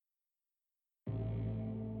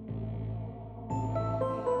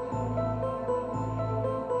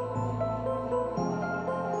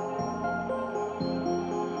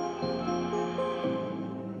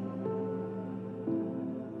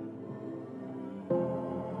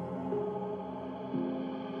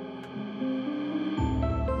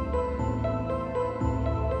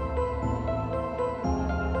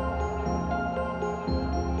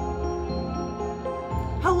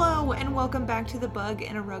and welcome back to the Bug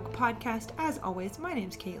in a Rug podcast. As always, my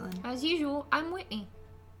name's Caitlin. As usual, I'm Whitney.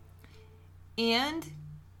 And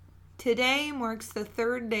today marks the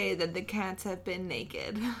third day that the cats have been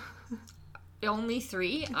naked. Only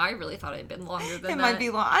 3? I really thought it had been longer than that. It might be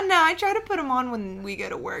long. No, I try to put them on when we go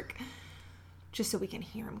to work. Just so we can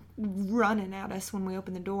hear them running at us when we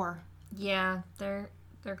open the door. Yeah, their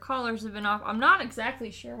collars have been off. I'm not exactly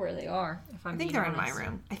sure where they are, if I'm being honest. I think they're in my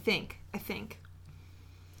room. I think.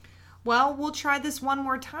 Well, we'll try this one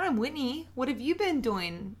more time. Whitney, what have you been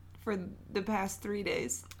doing for the past 3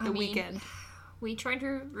 days? Weekend? We tried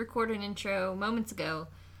to record an intro moments ago,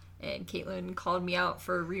 and Caitlin called me out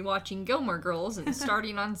for rewatching Gilmore Girls and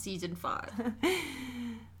starting on season 5.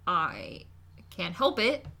 I can't help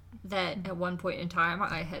it that at one point in time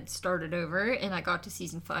I had started over and I got to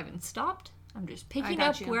season 5 and stopped. I'm just picking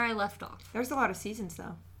up where I left off. There's a lot of seasons,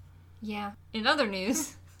 though. Yeah. In other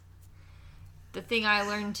news, the thing I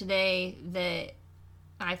learned today that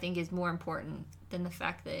I think is more important than the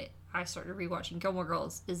fact that I started rewatching Gilmore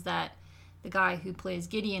Girls is that the guy who plays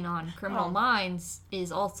Gideon on Criminal Minds is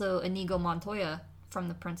also Inigo Montoya from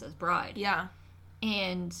The Princess Bride. Yeah.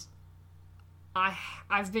 And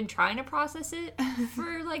I've been trying to process it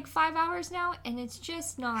for like 5 hours now, and it's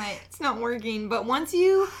just not... It's not working, but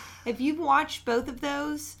if you've watched both of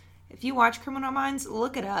those, if you watch Criminal Minds,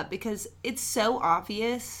 look it up, because it's so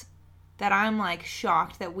obvious that I'm like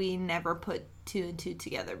shocked that we never put 2 and 2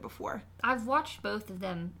 together before. I've watched both of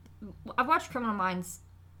them. I've watched Criminal Minds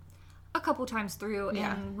a couple times through,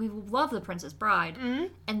 and we love The Princess Bride,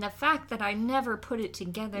 and the fact that I never put it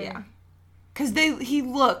together... Yeah. Because he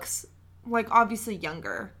looks... like, obviously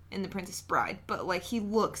younger in The Princess Bride, but, like, he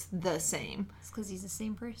looks the same. It's because he's the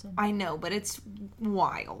same person. I know, but it's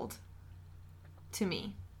wild to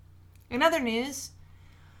me. In other news,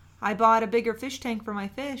 I bought a bigger fish tank for my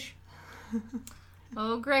fish.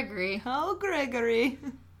 Oh, Gregory.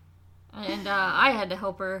 And I had to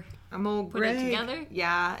help her put it together.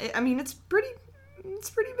 Yeah, it's pretty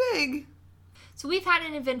big. So we've had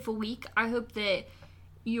an eventful week. I hope that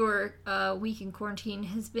your week in quarantine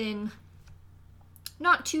has been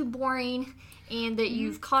not too boring, and that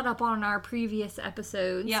you've caught up on our previous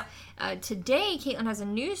episodes. Yep. Today, Caitlin has a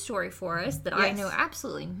news story for us that I know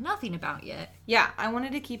absolutely nothing about yet. Yeah, I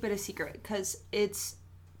wanted to keep it a secret because it's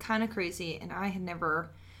kind of crazy, and I had never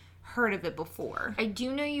heard of it before. I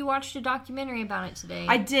do know you watched a documentary about it today.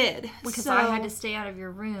 I did. Because I had to stay out of your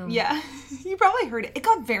room. Yeah, you probably heard it. It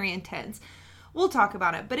got very intense. We'll talk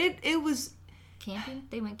about it, but it was... Camping?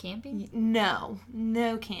 They went camping? No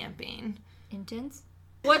camping. Intense?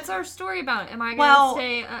 What's our story about? Am I going to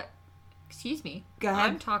say... excuse me. Go ahead.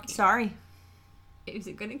 I'm talking. Sorry. Is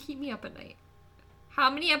it going to keep me up at night? How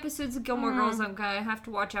many episodes of Gilmore Girls I'm going to have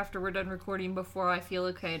to watch after we're done recording before I feel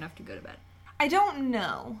okay enough to go to bed? I don't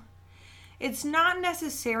know. It's not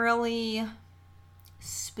necessarily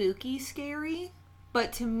spooky scary,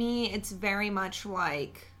 but to me it's very much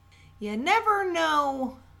like you never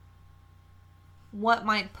know what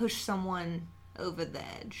might push someone over the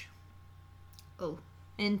edge. Oh.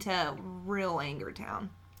 Into real Anger Town.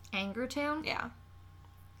 Anger Town? Yeah.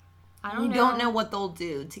 I don't know. You don't know what they'll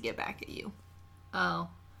do to get back at you. Oh.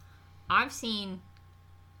 I've seen...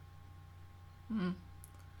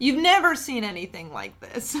 You've never seen anything like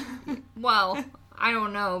this. Well, I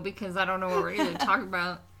don't know, because I don't know what we're going to talk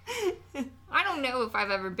about. I don't know if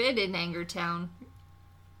I've ever been in Anger Town.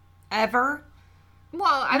 Ever?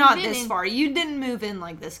 Well, Not this far. You didn't move in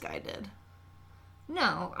like this guy did.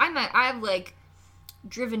 No. I've like,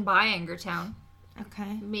 driven by Anger Town.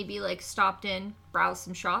 Okay. Maybe, like, stopped in, browsed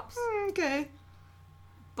some shops. Okay.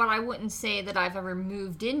 But I wouldn't say that I've ever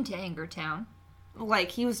moved into Anger Town. Like,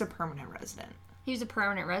 he was a permanent resident. He was a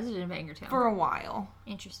permanent resident of Anger Town. For a while.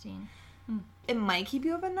 Interesting. It might keep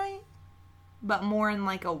you up at night, but more in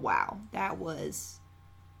like a wow. That was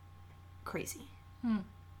crazy.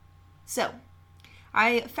 So,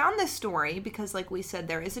 I found this story because, like we said,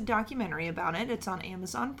 there is a documentary about it. It's on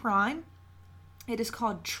Amazon Prime. It is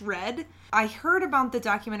called Tread. I heard about the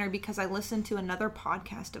documentary because I listened to another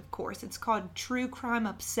podcast, of course. It's called True Crime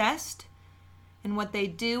Obsessed. And what they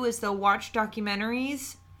do is they'll watch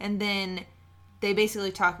documentaries and then they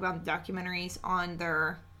basically talk about the documentaries on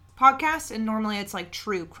their podcast. And normally it's like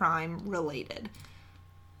true crime related.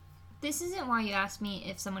 This isn't why you asked me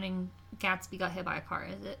if someone in Gatsby got hit by a car,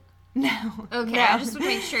 is it? No. Okay, no. I just would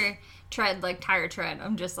make sure. Tread, like tire tread.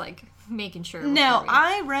 I'm just like making sure. No,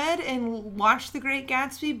 I read and watched The Great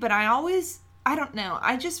Gatsby, but I don't know.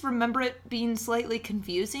 I just remember it being slightly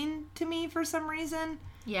confusing to me for some reason.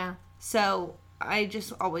 Yeah. So I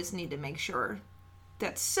just always need to make sure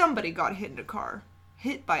that somebody got hit in a car.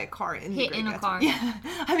 hit by a car in the Hit Great in a Gatsby. car. Yeah.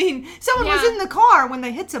 I mean, someone was Yeah. in the car when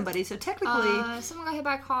they hit somebody, so technically... Someone got hit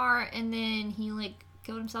by a car, and then he, like,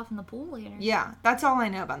 killed himself in the pool later. Yeah, that's all I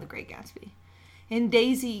know about the Great Gatsby. And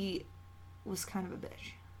Daisy was kind of a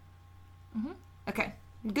bitch. Mm-hmm. Okay.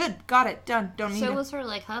 Good. Got it. Done. Don't need So it. was her,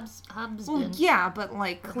 like, husband. Well, yeah, but,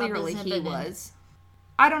 like, Or clearly he husband. was.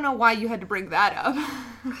 I don't know why you had to bring that up.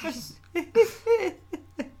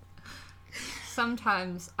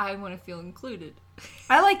 Sometimes I want to feel included.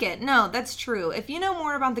 I like it. No, that's true. If you know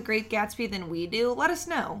more about the Great Gatsby than we do, let us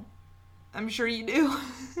know. I'm sure you do.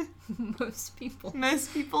 Most people.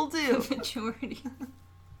 Most people do. The majority.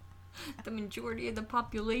 The majority of the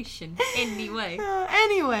population. Anyway.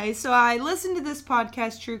 Anyway, so I listened to this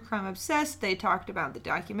podcast, True Crime Obsessed. They talked about the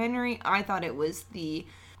documentary. I thought it was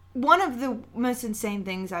one of the most insane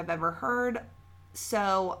things I've ever heard.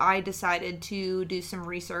 So I decided to do some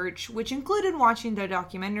research, which included watching the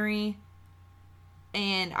documentary.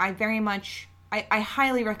 And I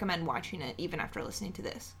highly recommend watching it, even after listening to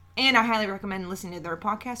this. And I highly recommend listening to their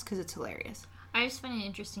podcast, because it's hilarious. I just find it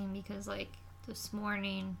interesting because, like, this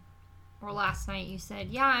morning or last night you said,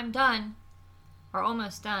 yeah, I'm done. Or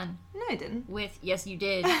almost done. No, I didn't. Yes, you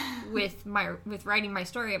did. with writing my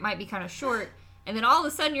story. It might be kind of short. And then all of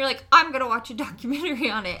a sudden you're like, I'm going to watch a documentary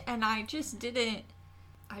on it. And I just didn't.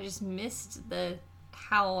 I just missed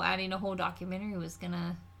how adding a whole documentary was going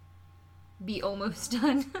to be almost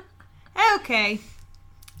done. Okay.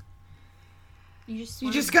 You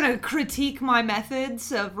just gonna critique my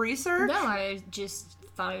methods of research? No, I just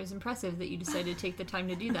thought it was impressive that you decided to take the time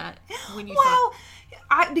to do that when you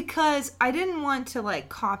because I didn't want to, like,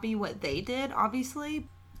 copy what they did, obviously.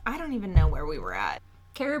 I don't even know where we were at.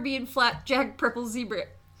 Caribbean flapjack purple zebra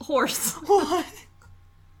horse. What?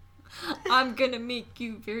 I'm gonna make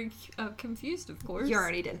you very confused, of course. You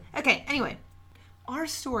already did. Okay, anyway. Our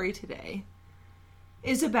story today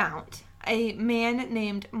is about a man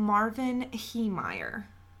named Marvin Heemeyer.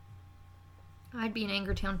 I'd be in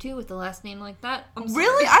Angertown too with the last name like that.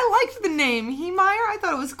 Really? I liked the name Heemeyer. I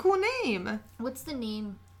thought it was a cool name. What's the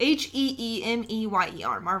name?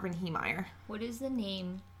 Heemeyer. Marvin Heemeyer. What is the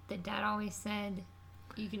name that Dad always said?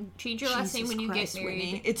 You can change your last name when you get married.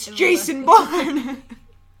 Whitney. It's Jason Bourne.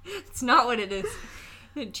 It's not what it is.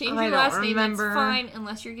 Change your last name. That's fine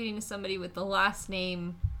unless you're getting to somebody with the last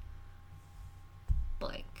name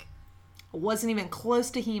blank. It wasn't even close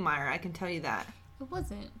to Heemeyer, I can tell you that. It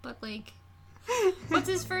wasn't, but, like, what's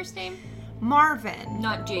his first name? Marvin.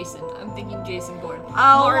 Not Jason. I'm thinking Jason Bourne. Oh,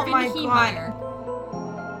 Marvin my Heemeyer.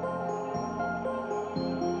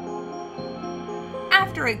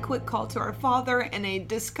 After a quick call to our father and a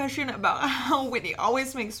discussion about how Whitney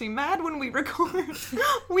always makes me mad when we record,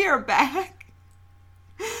 we are back.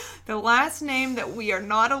 The last name that we are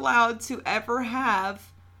not allowed to ever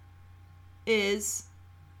have is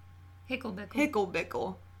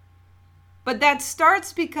Hicklebickle. But that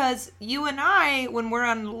starts because you and I, when we're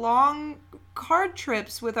on long card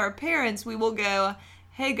trips with our parents, we will go,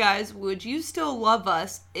 hey guys, would you still love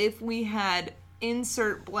us if we had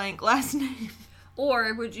insert blank last name?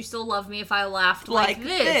 Or would you still love me if I laughed like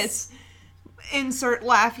this? Insert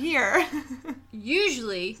laugh here.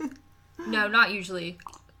 Usually. No, not usually.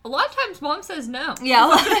 A lot of times Mom says no. Yeah, a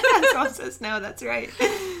lot of times Mom says no, that's right.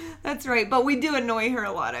 That's right. But we do annoy her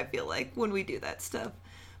a lot, I feel like, when we do that stuff.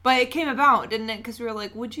 But it came about, didn't it? Because we were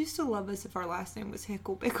like, would you still love us if our last name was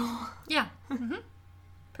Hicklebickle? Yeah. Mm-hmm.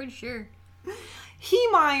 Pretty sure.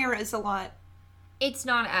 Heemeyer is a lot... It's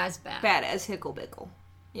not as bad. Bad as Hicklebickle.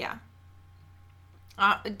 Yeah.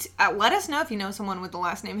 Let us know if you know someone with the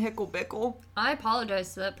last name Hicklebickle. I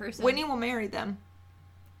apologize to that person. Whitney will marry them.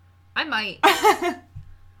 I might.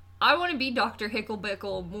 I want to be Dr.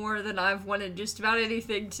 Hicklebickle more than I've wanted just about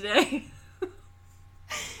anything today.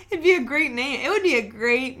 It'd be a great name. It would be a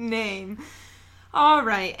great name. All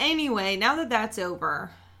right. Anyway, now that that's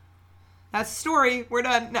over, that's the story. We're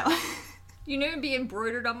done. No. You know, it'd be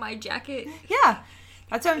embroidered on my jacket. Yeah.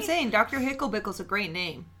 That's what I'm saying. Dr. Hicklebickle's a great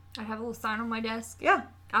name. I'd have a little sign on my desk. Yeah.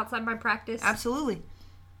 Outside my practice. Absolutely.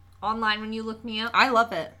 Online when you look me up. I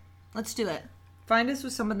love it. Let's do it. Find us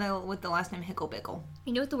with someone with the last name Hicklebickle.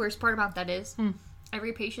 You know what the worst part about that is?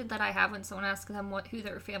 Every patient that I have, when someone asks them who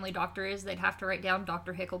their family doctor is, they'd have to write down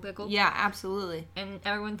Dr. Hicklebickle. Yeah, absolutely. And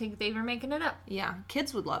everyone thinks they were making it up. Yeah,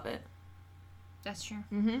 kids would love it. That's true.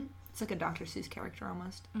 Mm-hmm. It's like a Dr. Seuss character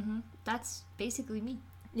almost. Mm-hmm. That's basically me.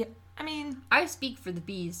 Yeah, I mean... I speak for the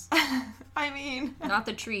bees. I mean... Not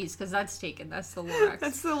the trees, because that's taken. That's the Lorax.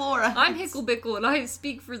 That's the Lorax. I'm Hicklebickle, and I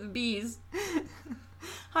speak for the bees.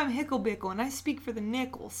 I'm Hicklebickle, and I speak for the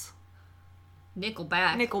Nickels.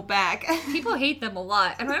 Nickelback. People hate them a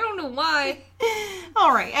lot, and I don't know why.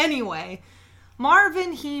 All right, anyway.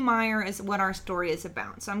 Marvin Heemeyer is what our story is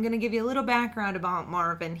about. So I'm going to give you a little background about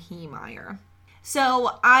Marvin Heemeyer.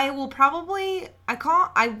 So I will probably,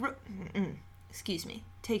 excuse me,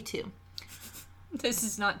 take two. This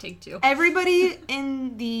is not take two. Everybody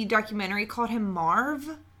in the documentary called him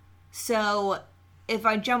Marv. So if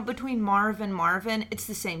I jump between Marv and Marvin, it's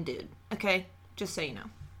the same dude. Okay? Just so you know.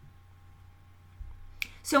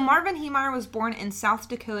 So Marvin Heemeyer was born in South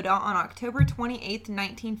Dakota on October 28th,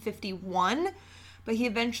 1951. But he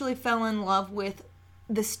eventually fell in love with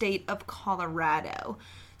the state of Colorado.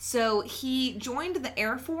 So he joined the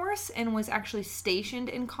Air Force and was actually stationed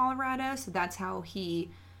in Colorado. So that's how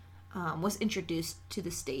he was introduced to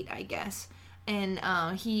the state, I guess. And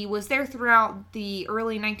he was there throughout the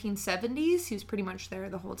early 1970s. He was pretty much there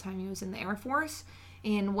the whole time he was in the Air Force.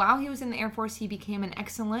 And while he was in the Air Force, he became an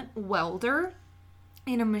excellent welder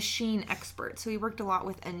and a machine expert. So he worked a lot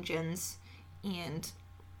with engines and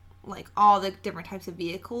like all the different types of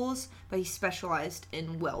vehicles, but he specialized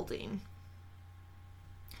in welding.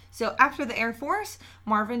 So after the Air Force,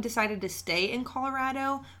 Marvin decided to stay in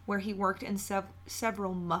Colorado, where he worked in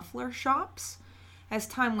several muffler shops. As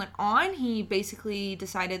time went on, he basically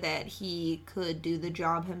decided that he could do the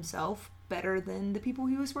job himself better than the people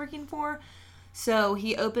he was working for. So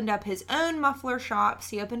he opened up his own muffler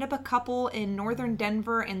shops. He opened up a couple in northern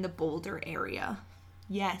Denver and the Boulder area.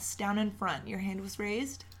 Yes, down in front. Your hand was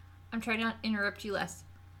raised. I'm trying not to interrupt you less.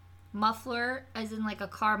 Muffler, as in like a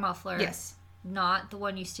car muffler. Yes. Not the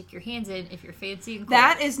one you stick your hands in if you're fancy and cool.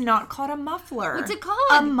 That is not called a muffler. What's it called?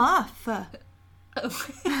 A muff.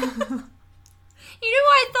 Oh. You know,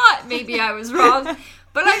 I thought maybe I was wrong,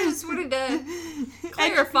 but I just wanted to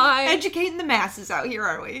clarify. Educating the masses out here,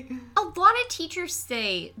 are we? A lot of teachers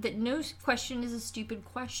say that no question is a stupid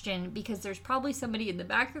question because there's probably somebody in the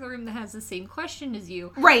back of the room that has the same question as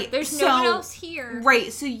you. Right. There's no one else here.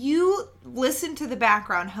 Right. So you listen to the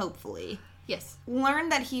background, hopefully. Yes.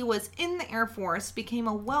 Learned that he was in the Air Force, became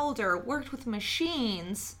a welder, worked with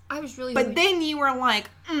machines. I was really... But then you were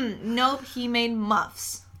like, nope, he made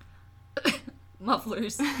muffs.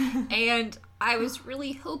 Mufflers. And I was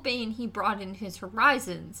really hoping he broadened his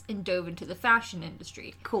horizons and dove into the fashion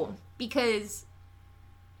industry. Cool. Because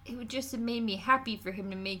it would just have made me happy for him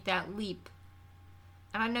to make that leap.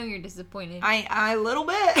 And I know you're disappointed. I a little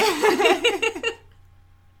bit.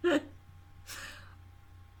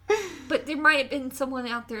 But there might have been someone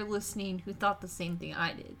out there listening who thought the same thing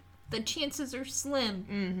I did. The chances are slim.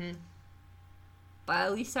 Mm-hmm. But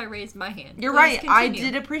at least I raised my hand. You're right. Continue. I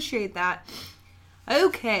did appreciate that.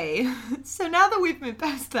 Okay. So now that we've moved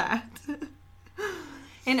past that.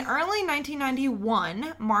 In early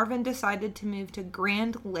 1991, Marvin decided to move to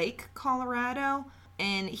Grand Lake, Colorado.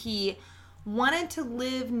 And he wanted to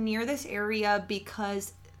live near this area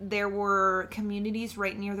because there were communities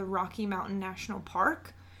right near the Rocky Mountain National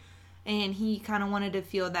Park. And he kind of wanted to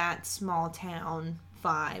feel that small town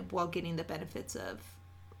vibe while getting the benefits of,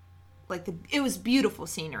 like, it was beautiful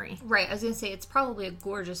scenery. Right, I was going to say, it's probably a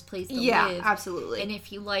gorgeous place to live. Yeah, absolutely. And if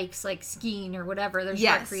he likes, like, skiing or whatever, there's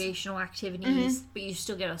recreational activities, but you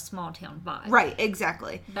still get a small town vibe. Right,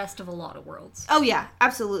 exactly. Best of a lot of worlds. Oh, yeah,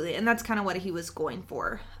 absolutely. And that's kind of what he was going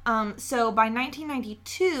for. So by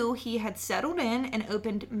 1992, he had settled in and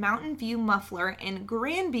opened Mountain View Muffler in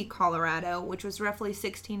Granby, Colorado, which was roughly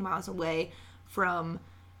 16 miles away from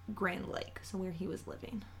Grand Lake, so where he was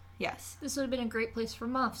living. Yes. This would have been a great place for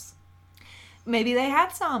muffs. Maybe they had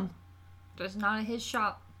some. Just not at his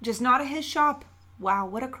shop. Just not at his shop. Wow,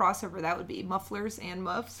 what a crossover that would be. Mufflers and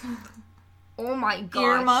muffs. Oh my gosh.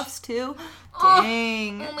 Ear muffs too.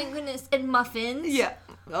 Dang. Oh my goodness. And muffins. Yeah.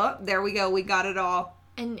 Oh, there we go. We got it all.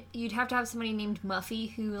 And you'd have to have somebody named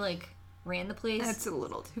Muffy who, like, ran the place. That's a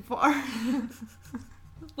little too far.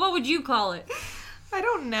 What would you call it? I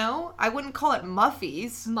don't know. I wouldn't call it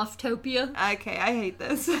Muffies. Mufftopia? Okay, I hate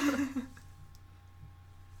this.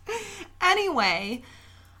 Anyway,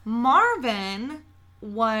 Marvin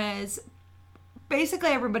was... Basically,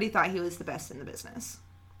 everybody thought he was the best in the business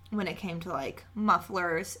when it came to, like,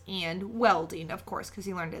 mufflers and welding, of course, because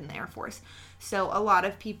he learned it in the Air Force. So a lot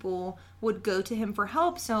of people would go to him for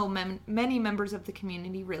help, so many members of the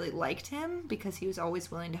community really liked him because he was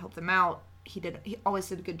always willing to help them out. He always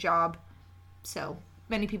did a good job. So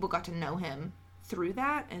many people got to know him through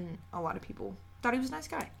that, and a lot of people thought he was a nice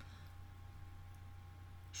guy.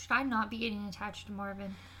 Should I not be getting attached to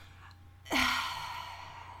Marvin?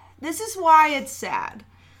 This is why it's sad.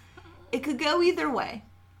 It could go either way.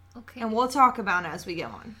 Okay. And we'll talk about it as we go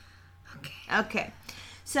on. Okay. Okay.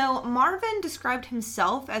 So Marvin described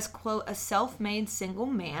himself as, quote, a self-made single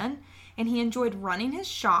man, and he enjoyed running his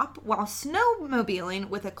shop while snowmobiling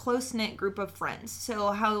with a close-knit group of friends.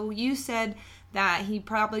 So how you said that he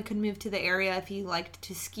probably could move to the area if he liked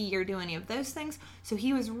to ski or do any of those things. So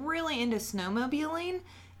he was really into snowmobiling,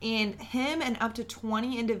 and him and up to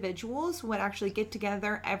 20 individuals would actually get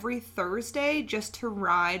together every Thursday just to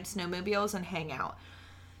ride snowmobiles and hang out.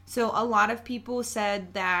 So a lot of people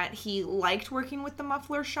said that he liked working with the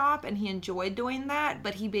muffler shop and he enjoyed doing that,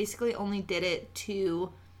 but he basically only did it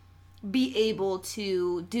to be able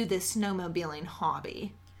to do this snowmobiling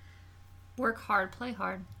hobby. Work hard, play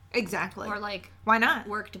hard. Exactly. Or like, why not?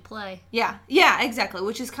 Work to play. Yeah, exactly,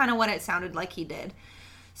 which is kind of what it sounded like he did.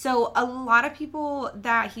 So a lot of people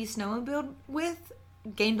that he snowmobiled with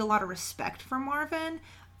gained a lot of respect for Marvin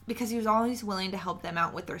because he was always willing to help them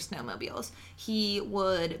out with their snowmobiles. He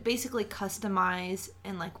would basically customize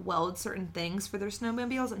and like weld certain things for their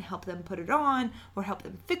snowmobiles and help them put it on or help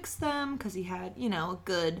them fix them because he had, a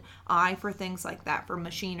good eye for things like that, for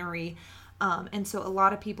machinery. And so a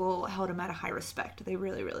lot of people held him at a high respect. They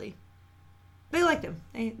really, really, they liked him.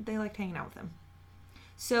 They liked hanging out with him.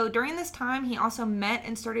 So during this time, he also met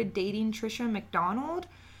and started dating Trisha McDonald.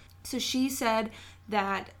 So she said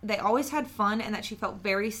that they always had fun and that she felt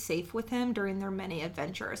very safe with him during their many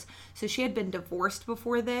adventures. So she had been divorced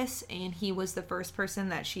before this, and he was the first person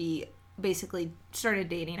that she basically started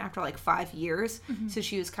dating after like 5 years. Mm-hmm. So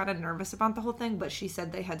she was kind of nervous about the whole thing, but she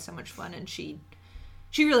said they had so much fun and she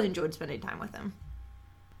really enjoyed spending time with him.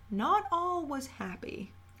 Not all was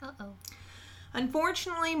happy. Uh-oh.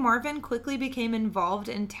 Unfortunately, Marvin quickly became involved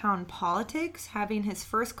in town politics, having his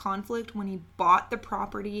first conflict when he bought the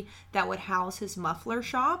property that would house his muffler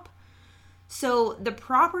shop. So the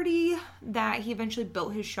property that he eventually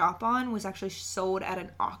built his shop on was actually sold at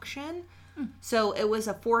an auction. So it was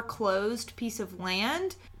a foreclosed piece of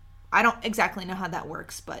land. I don't exactly know how that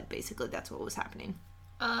works, but basically that's what was happening.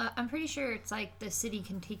 I'm pretty sure it's like the city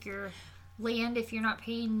can take your land if you're not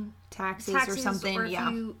paying taxes or something,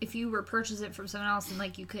 or if you were purchase it from someone else and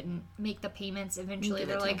like you couldn't make the payments eventually,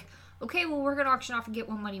 they're like, okay, well, we're gonna auction off and get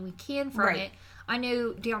what money we can from it. I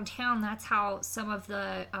know downtown that's how some of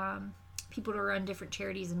the people to run different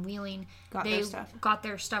charities in Wheeling got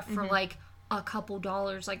their stuff for like a couple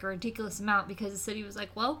dollars, like a ridiculous amount, because the city was like,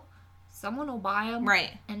 well, someone will buy them,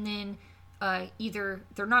 right? And then either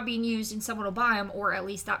they're not being used and someone will buy them, or at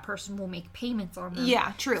least that person will make payments on them.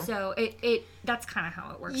 Yeah, true. So that's kind of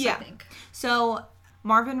how it works, I think. So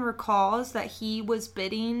Marvin recalls that he was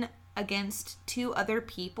bidding against 2 other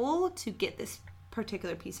people to get this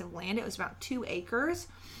particular piece of land. It was about 2 acres.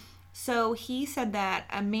 So he said that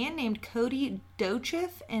a man named Cody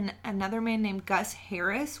Dochiff and another man named Gus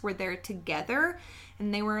Harris were there together,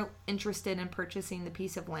 and they were interested in purchasing the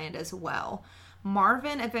piece of land as well.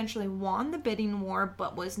 Marvin eventually won the bidding war,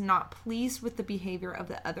 but was not pleased with the behavior of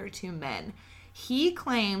the other 2 men. He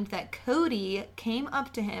claimed that Cody came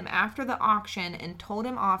up to him after the auction and told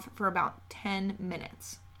him off for about 10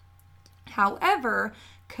 minutes. However,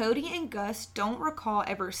 Cody and Gus don't recall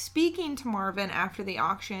ever speaking to Marvin after the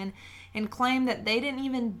auction and claim that they didn't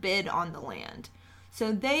even bid on the land.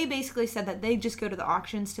 So they basically said that they just go to the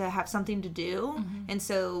auctions to have something to do. Mm-hmm. And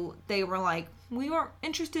so they were like, we weren't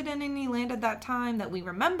interested in any land at that time that we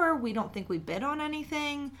remember. We don't think we bid on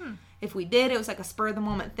anything. If we did, it was like a spur of the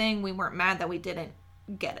moment thing. We weren't mad that we didn't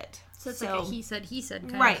get it. So it's like a he said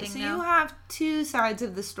kind right, of thing. So now. you have 2 sides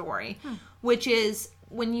of the story, which is,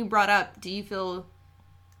 when you brought up, do you feel,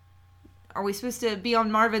 are we supposed to be on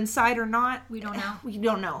Marvin's side or not? We don't know. We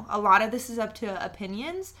don't know. A lot of this is up to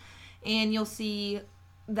opinions. And you'll see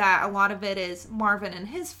that a lot of it is Marvin and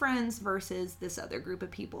his friends versus this other group of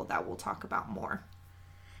people that we'll talk about more.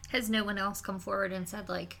 Has no one else come forward and said,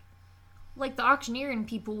 like the auctioneering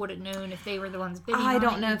people would have known if they were the ones bidding on it? I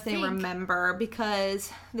don't know if they remember,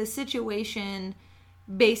 because the situation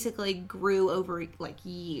basically grew over like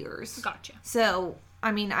years. Gotcha. So,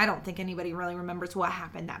 I mean, I don't think anybody really remembers what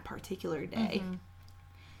happened that particular day. Mm-hmm.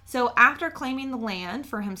 So after claiming the land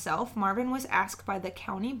for himself, Marvin was asked by the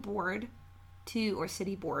county board or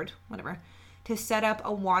city board, whatever, to set up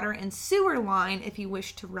a water and sewer line if he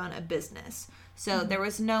wished to run a business. So there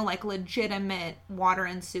was no like legitimate water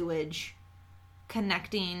and sewage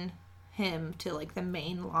connecting him to like the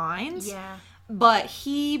main lines. Yeah. But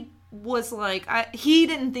he was like, he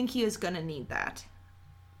didn't think he was going to need that.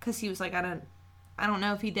 Because he was like, I don't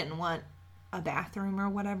know if he didn't want a bathroom or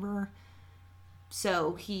whatever.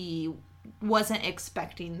 So he wasn't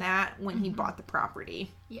expecting that when he bought the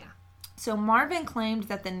property. Yeah. So Marvin claimed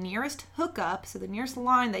that the nearest hookup, so the nearest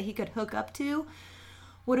line that he could hook up to,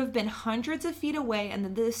 would have been hundreds of feet away, and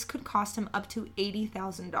that this could cost him up to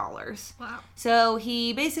 $80,000. Wow. So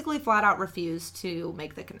he basically flat out refused to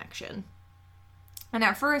make the connection. And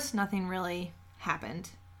at first, nothing really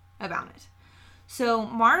happened about it. So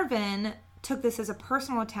Marvin took this as a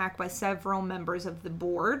personal attack by several members of the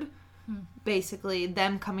board. Basically,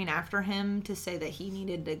 them coming after him to say that he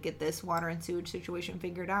needed to get this water and sewage situation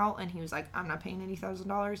figured out. And he was like, I'm not paying any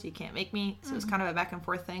 $1,000. You can't make me. So it was kind of a back and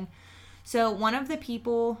forth thing. So one of the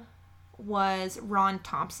people was Ron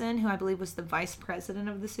Thompson, who I believe was the vice president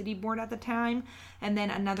of the city board at the time. And then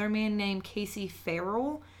another man named Casey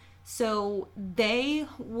Farrell. So they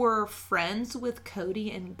were friends with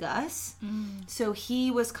Cody and Gus. So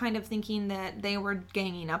he was kind of thinking that they were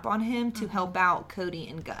ganging up on him to help out Cody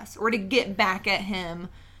and Gus, or to get back at him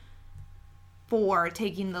for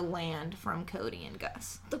taking the land from Cody and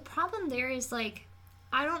Gus. The problem there is, like,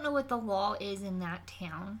 I don't know what the law is in that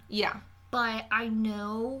town. Yeah. But I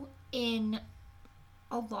know in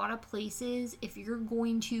a lot of places, if you're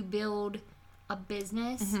going to build a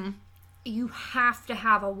business, you have to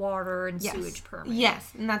have a water and sewage permit.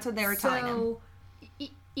 Yes, and that's what they were telling him. So,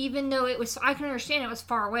 even though it was, I can understand it was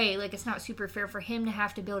far away, like, it's not super fair for him to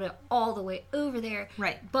have to build it all the way over there.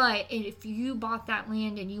 Right. But if you bought that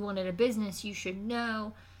land and you wanted a business, you should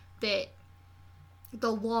know that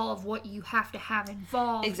the law of what you have to have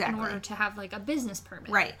involved in order to have, like, a business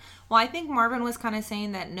permit. Right. Well, I think Marvin was kind of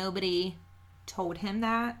saying that nobody told him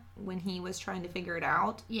that when he was trying to figure it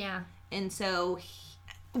out. Yeah. And so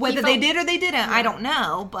whether they did or they didn't, I don't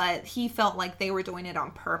know, but he felt like they were doing it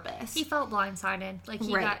on purpose. He felt blindsided. Like,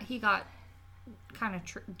 he got kind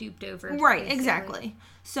of duped over. Right, basically. Exactly.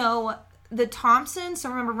 So the Thompsons, so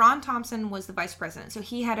remember, Ron Thompson was the vice president, so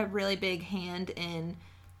he had a really big hand in,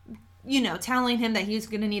 you know, telling him that he was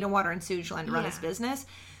going to need a water and sewage line to run his business.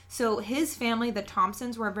 So his family, the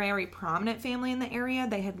Thompsons, were a very prominent family in the area.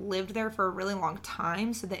 They had lived there for a really long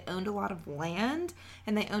time, so they owned a lot of land,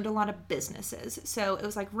 and they owned a lot of businesses. So it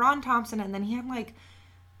was like Ron Thompson, and then he had like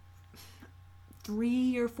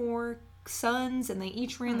 3 or 4 sons, and they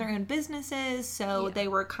each ran their own businesses. So they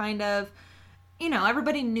were kind of, you know,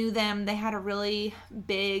 everybody knew them. They had a really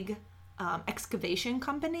big excavation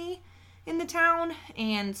company in the town,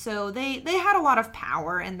 and so they had a lot of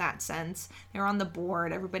power in that sense. They were on the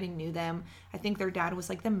board, everybody knew them. I think their dad was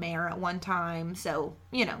like the mayor at one time. So,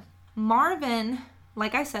 you know, Marvin,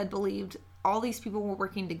 like I said, believed all these people were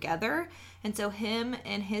working together, and so him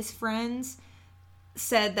and his friends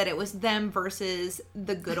said that it was them versus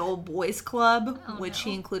the good old boys club, which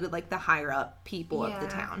he included like the higher up people of the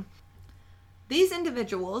town. These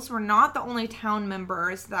individuals were not the only town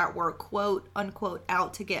members that were, quote, unquote,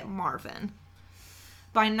 out to get Marvin.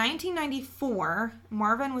 By 1994,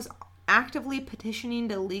 Marvin was actively petitioning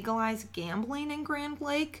to legalize gambling in Grand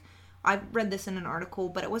Lake. I read this in an article,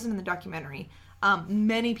 but it wasn't in the documentary.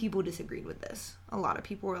 Many people disagreed with this. A lot of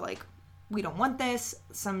people were like, we don't want this.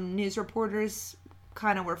 Some news reporters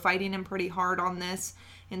kind of were fighting him pretty hard on this.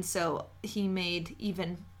 And so he made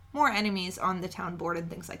even more enemies on the town board and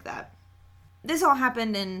things like that. This all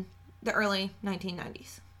happened in the early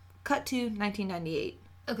 1990s. Cut to 1998.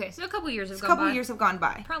 Okay, so a couple years have gone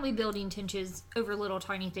by. Probably building tensions over little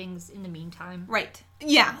tiny things in the meantime. Right.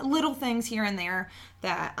 Yeah, little things here and there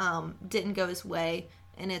that didn't go his way.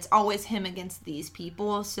 And it's always him against these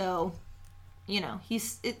people. So, you know,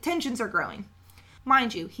 tensions are growing.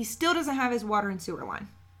 Mind you, he still doesn't have his water and sewer line.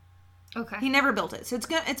 Okay. He never built it. So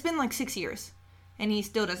it's been like 6 years. And he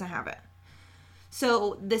still doesn't have it.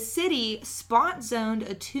 So the city spot zoned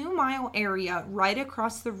a 2-mile area right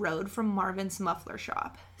across the road from Marvin's muffler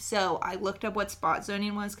shop. So I looked up what spot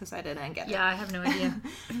zoning was because I didn't get it. Yeah, I have no idea.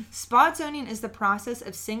 Spot zoning is the process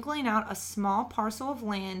of singling out a small parcel of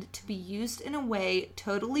land to be used in a way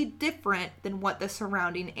totally different than what the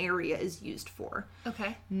surrounding area is used for.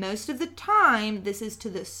 Okay. Most of the time, this is to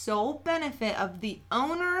the sole benefit of the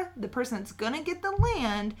owner, the person that's going to get the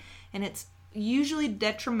land, and it's usually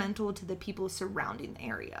detrimental to the people surrounding the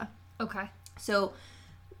area. Okay. So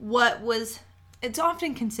it's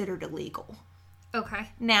often considered illegal. Okay.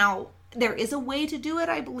 Now, there is a way to do it,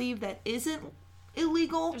 I believe, that isn't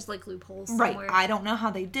illegal. There's like loopholes somewhere. Right. I don't know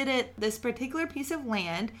how they did it. This particular piece of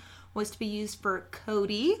land was to be used for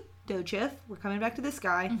Cody Dochiff, we're coming back to this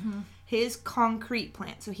guy, his concrete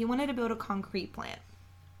plant. So he wanted to build a concrete plant.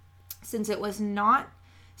 Since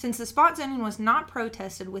the spot zoning was not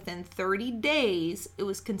protested within 30 days, it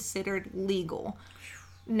was considered legal.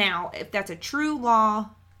 Now, if that's a true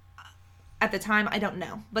law at the time, I don't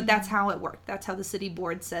know. But that's how it worked. That's how the city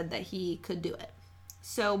board said that he could do it.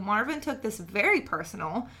 So Marvin took this very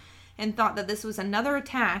personal and thought that this was another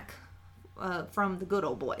attack from the good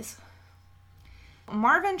old boys.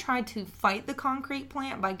 Marvin tried to fight the concrete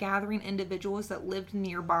plant by gathering individuals that lived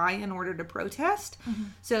nearby in order to protest. Mm-hmm.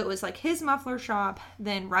 So it was like his muffler shop,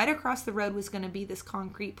 then right across the road was going to be this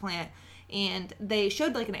concrete plant. And they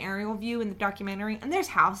showed like an aerial view in the documentary, and there's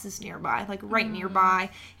houses nearby, like right nearby,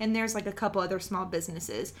 and there's like a couple other small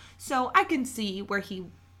businesses. So I can see where he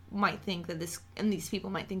might think that these people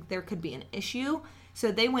might think there could be an issue. So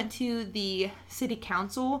they went to the city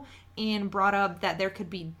council and brought up that there could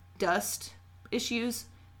be dust issues,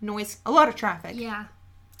 noise, a lot of traffic. Yeah.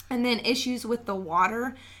 And then issues with the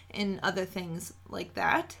water and other things like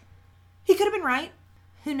that. He could have been right.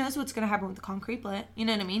 Who knows what's going to happen with the concrete plant? You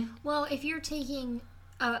know what I mean? Well, if you're taking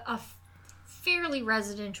a fairly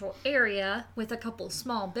residential area with a couple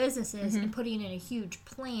small businesses and putting in a huge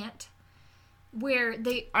plant where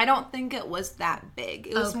they... I don't think it was that big.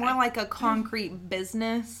 It was more like a concrete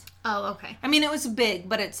business. Oh, okay. I mean, it was big,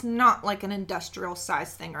 but it's not like an industrial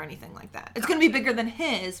size thing or anything like that. It's going to be bigger than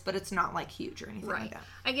his, but it's not like huge or anything like that.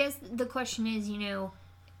 I guess the question is,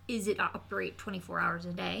 is it operate 24 hours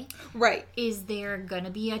a day? Right. Is there going to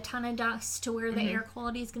be a ton of dust to where the air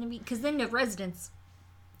quality is going to be? Because then the residents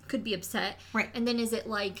could be upset. Right. And then is it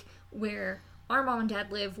like where our mom and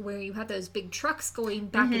dad live, where you have those big trucks going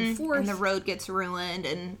back and forth? And the road gets ruined.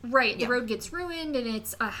 The road gets ruined, and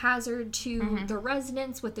it's a hazard to the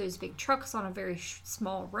residents with those big trucks on a very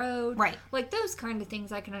small road. Right. Like those kind of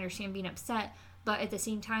things I can understand being upset. But at the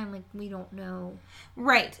same time, like, we don't know.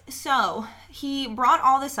 Right. So, he brought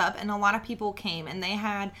all this up, and a lot of people came, and they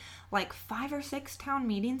had, like, 5 or 6 town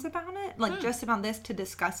meetings about it, like, just about this to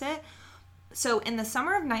discuss it. So, in the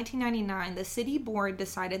summer of 1999, the city board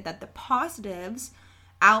decided that the positives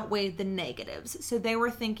outweighed the negatives. So, they were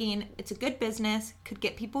thinking, it's a good business, could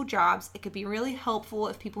get people jobs, it could be really helpful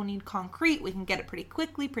if people need concrete, we can get it pretty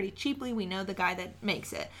quickly, pretty cheaply, we know the guy that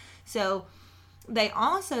makes it. So, they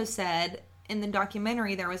also said... in the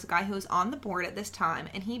documentary, there was a guy who was on the board at this time,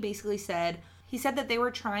 and he basically said that they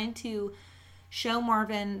were trying to show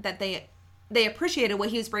Marvin that they appreciated what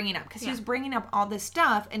he was bringing up, because he was bringing up all this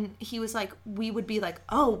stuff, and he was like, we would be like,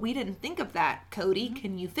 oh, we didn't think of that, Cody,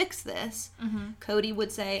 can you fix this? Cody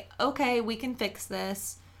would say, okay, we can fix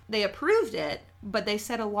this. They approved it, but they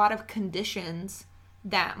set a lot of conditions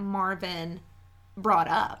that Marvin brought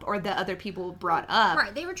up, or that other people brought up.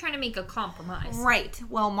 Right, they were trying to make a compromise. Right.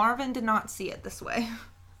 Well, Marvin did not see it this way.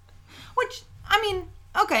 Which, I mean,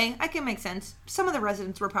 okay, I can make sense. Some of the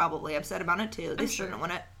residents were probably upset about it too. They didn't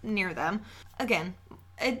want it near them. Again,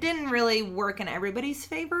 it didn't really work in everybody's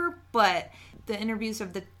favor, but the interviews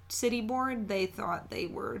of the city board, they thought they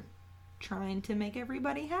were trying to make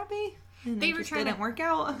everybody happy. And they were trying didn't work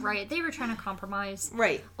out. Right, they were trying to compromise.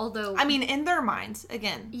 Right. Although... I mean, in their minds,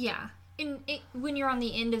 again. Yeah. When you're on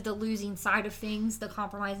the end of the losing side of things, the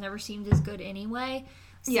compromise never seemed as good anyway.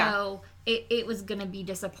 So it was going to be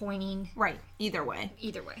disappointing. Right. Either way.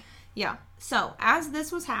 Yeah. So as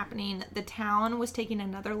this was happening, the town was taking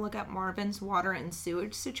another look at Marvin's water and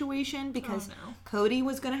sewage situation, because Cody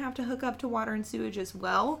was going to have to hook up to water and sewage as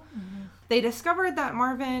well. They discovered that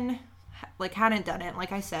Marvin hadn't done it,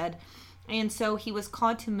 like I said. And so he was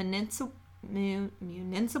called to municipal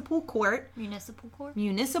court,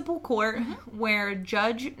 where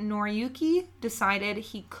Judge Noriyuki decided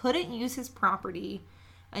he couldn't use his property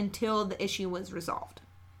until the issue was resolved.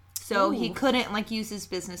 So he couldn't use his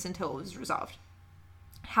business until it was resolved.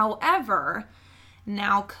 However,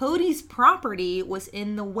 now Cody's property was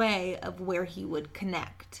in the way of where he would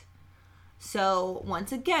connect. So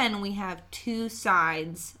once again, we have two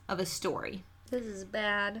sides of a story. This is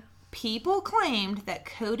bad. People claimed that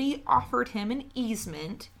Cody offered him an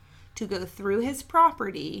easement to go through his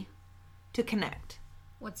property to connect.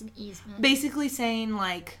 What's an easement? Basically saying,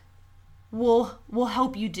 we'll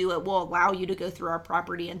help you do it. We'll allow you to go through our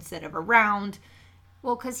property instead of around.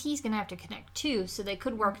 Well, because he's going to have to connect too, so they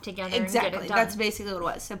could work together exactly. and get it done. That's basically what it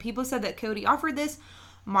was. So people said that Cody offered this.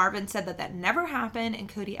 Marvin said that never happened, and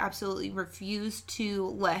Cody absolutely refused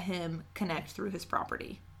to let him connect through his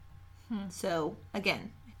property. So,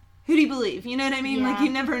 again... who do you believe? You know what I mean? Yeah.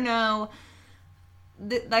 You never know.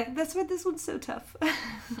 That's why this one's so tough.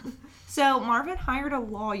 So Marvin hired a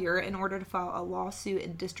lawyer in order to file a lawsuit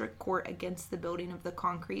in district court against the building of the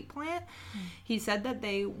concrete plant. He said that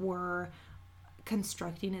they were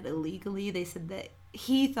constructing it illegally. They said that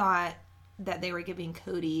he thought that they were giving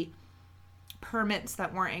Cody permits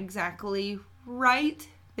that weren't exactly right.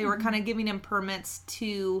 They were kind of giving him permits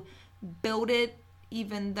to build it,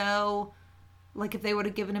 even though... if they would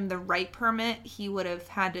have given him the right permit, he would have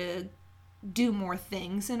had to do more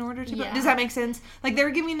things in order to... Does that make sense? They were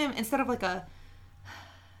giving him, instead of a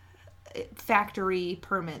factory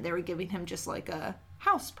permit, they were giving him just a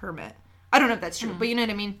house permit. I don't know if that's true, but you know what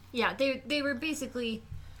I mean? Yeah, they were basically,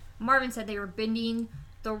 Marvin said they were bending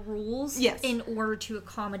the rules in order to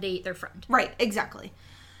accommodate their friend. Right, exactly.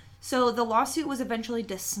 So the lawsuit was eventually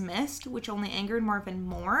dismissed, which only angered Marvin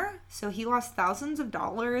more. So he lost thousands of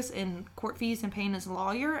dollars in court fees and paying his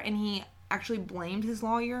lawyer, and he actually blamed his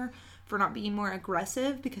lawyer for not being more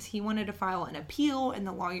aggressive because he wanted to file an appeal, and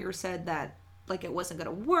the lawyer said that, like, it wasn't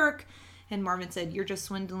going to work. And Marvin said, you're just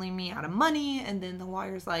swindling me out of money. And then the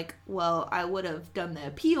lawyer's like, well, I would have done the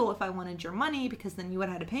appeal if I wanted your money because then you would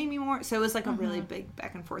have had to pay me more. So it was like a really big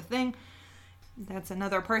back and forth thing. That's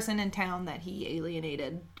another person in town that he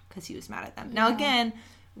alienated because he was mad at them. Yeah. Now, again,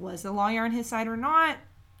 was the lawyer on his side or not?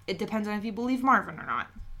 It depends on if you believe Marvin or not.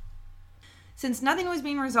 Since nothing was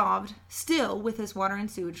being resolved, still with his water and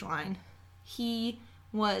sewage line, he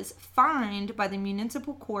was fined by the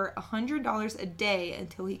municipal court $100 a day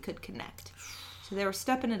until he could connect. So they were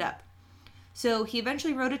stepping it up. So he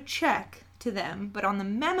eventually wrote a check to them, but on the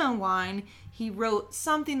memo line, he wrote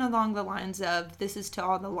something along the lines of, this is to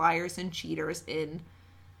all the liars and cheaters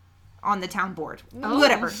on the town board. Oh.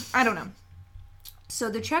 Whatever. I don't know. So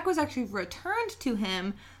the check was actually returned to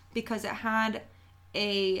him because it had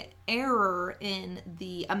a error in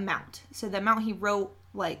the amount. So the amount he wrote,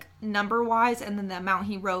 like, number-wise, and then the amount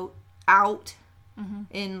he wrote out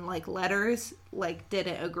in, like, letters, like,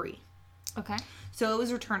 didn't agree. Okay. So it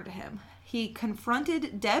was returned to him. He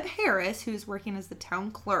confronted Deb Harris, who's working as the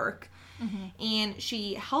town clerk, and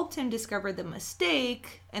she helped him discover the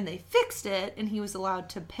mistake, and they fixed it, and he was allowed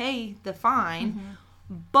to pay the fine.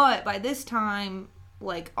 But by this time,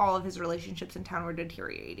 like, all of his relationships in town were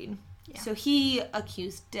deteriorating. Yeah. So he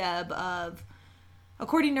accused Deb of,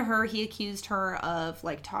 according to her, he accused her of,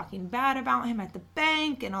 like, talking bad about him at the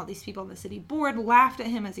bank, and all these people on the city board laughed at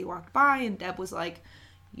him as he walked by, and Deb was like,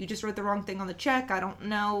 you just wrote the wrong thing on the check. I don't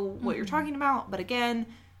know what you're talking about. But again,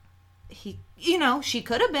 she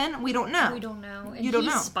could have been. We don't know. We don't know. And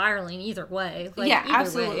he's spiraling either way. Like, yeah, either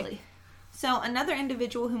absolutely. Way. So another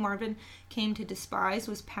individual who Marvin came to despise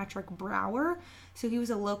was Patrick Brower. So he was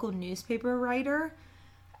a local newspaper writer.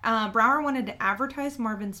 Brower wanted to advertise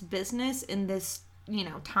Marvin's business in this,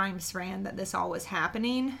 time span that this all was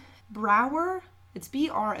happening. Brower, it's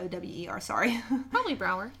Brower, sorry. Probably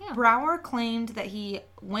Brower, yeah. Brower claimed that he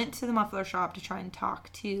went to the muffler shop to try and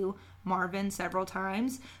talk to Marvin several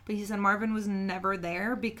times, but he said Marvin was never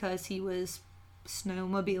there because he was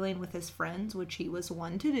snowmobiling with his friends, which he was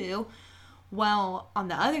one to do. Well, on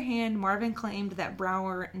the other hand, Marvin claimed that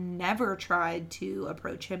Brower never tried to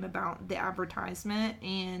approach him about the advertisement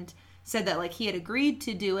and said that, like, he had agreed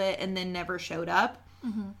to do it and then never showed up.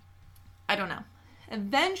 I don't know.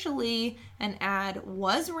 Eventually, an ad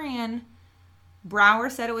was ran. Brower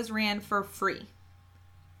said it was ran for free.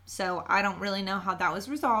 So I don't really know how that was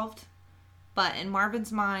resolved. But in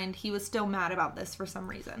Marvin's mind, he was still mad about this for some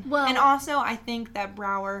reason. Well, and also, I think that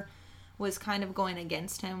Brower was kind of going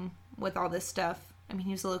against him with all this stuff. I mean,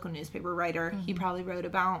 he was a local newspaper writer. He probably wrote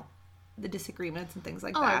about the disagreements and things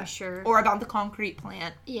like that. I'm sure. Or about the concrete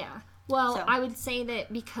plant. Yeah. Well, I would say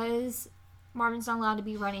that because Marvin's not allowed to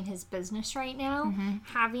be running his business right now,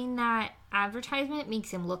 having that advertisement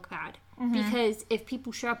makes him look bad. Because if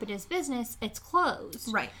people show up at his business, it's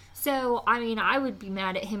closed. Right. So, I mean, I would be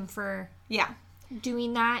mad at him for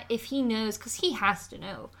doing that if he knows, because he has to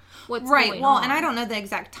know what's going on. Right. Well, and I don't know the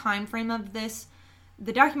exact time frame of this.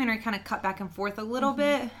 The documentary kind of cut back and forth a little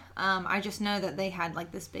bit. I just know that they had,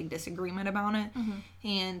 like, this big disagreement about it.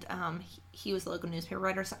 And he was a local newspaper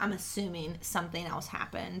writer, so I'm assuming something else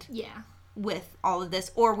happened. Yeah. With all of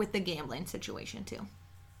this, or with the gambling situation, too.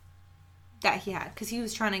 That he had. Because he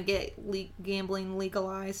was trying to get gambling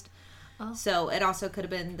legalized. Oh. So it also could have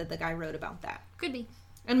been that the guy wrote about that. Could be.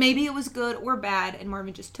 And maybe it was good or bad, and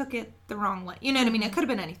Marvin just took it the wrong way. You know what I mean? It could have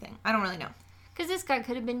been anything. I don't really know. Because this guy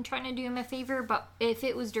could have been trying to do him a favor, but if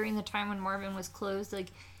it was during the time when Marvin was closed, like,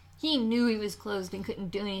 he knew he was closed and couldn't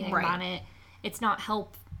do anything about it. It's not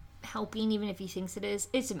helping, even if he thinks it is.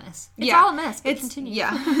 It's a mess. It's all a mess, but continue.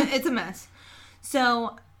 Yeah, it's a mess.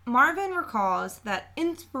 So, Marvin recalls that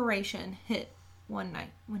inspiration hit one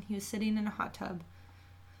night when he was sitting in a hot tub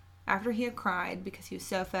after he had cried because he was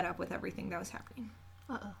so fed up with everything that was happening.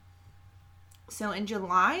 So, in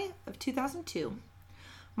July of 2002...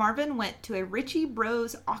 Marvin went to a Ritchie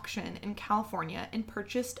Bros auction in California and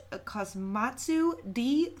purchased a Komatsu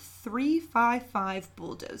D355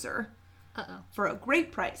 Bulldozer for a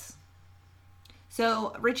great price.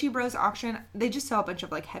 So, Ritchie Bros auction, they just sell a bunch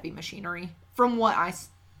of, like, heavy machinery from what I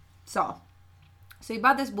saw. So, he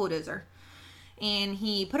bought this bulldozer and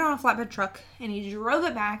he put it on a flatbed truck and he drove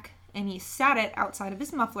it back and he sat it outside of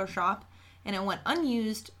his muffler shop and it went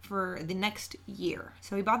unused for the next year.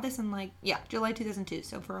 So he bought this in July 2002.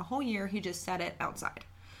 So for a whole year, he just set it outside.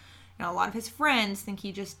 Now, a lot of his friends think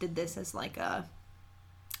he just did this as like a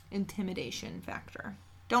intimidation factor.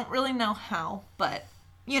 Don't really know how, but,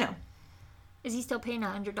 Is he still paying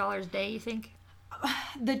 $100 a day, you think?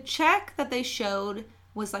 The check that they showed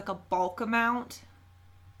was like a bulk amount.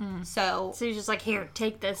 So he's just like, here,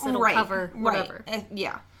 take this. It'll cover whatever. Right.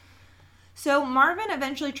 Yeah. So Marvin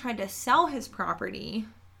eventually tried to sell his property,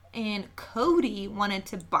 and Cody wanted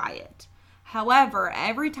to buy it. However,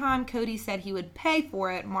 every time Cody said he would pay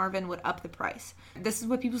for it, Marvin would up the price. This is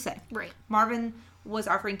what people say. Right. Marvin was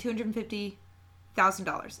offering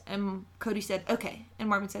 $250,000, and Cody said, okay. And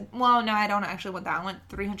Marvin said, well, no, I don't actually want that. I want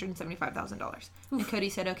 $375,000. And Cody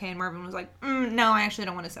said, okay. And Marvin was like, no, I actually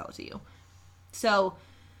don't want to sell it to you. So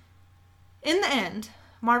in the end,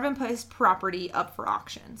 Marvin put his property up for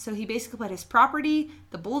auction. So he basically put his property,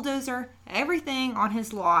 the bulldozer, everything on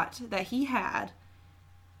his lot that he had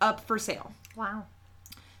up for sale. Wow.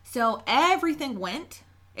 So everything went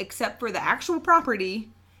except for the actual property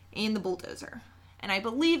and the bulldozer. And I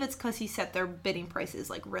believe it's because he set their bidding prices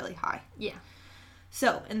like really high. Yeah.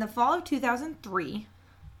 So in the fall of 2003,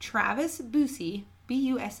 Travis Busse,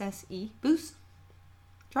 B-U-S-S-E, Busse?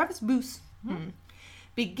 Travis Busse.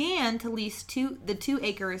 Began to lease the 2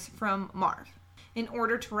 acres from Marv in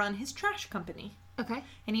order to run his trash company. Okay.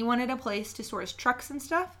 And he wanted a place to store his trucks and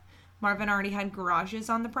stuff. Marvin already had garages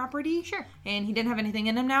on the property. Sure. And he didn't have anything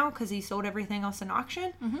in them now because he sold everything else in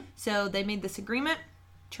auction. So they made this agreement.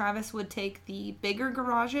 Travis would take the bigger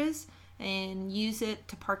garages and use it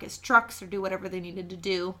to park his trucks or do whatever they needed to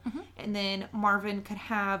do. And then Marvin could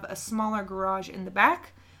have a smaller garage in the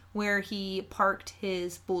back where he parked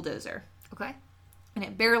his bulldozer. Okay. And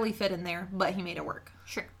it barely fit in there, but he made it work.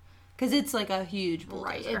 Sure. Because it's like a huge bulldozer.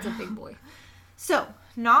 Right, it's a big boy. So,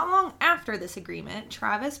 not long after this agreement,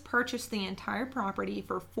 Travis purchased the entire property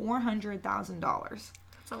for $400,000.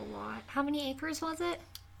 That's a lot. How many acres was it?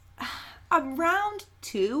 Around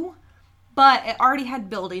 2, but it already had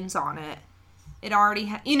buildings on it. It already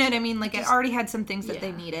had, you know what I mean? Like, it already had some things that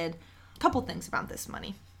they needed. A couple things about this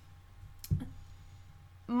money.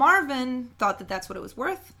 Marvin thought that that's what it was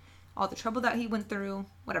worth. All the trouble that he went through,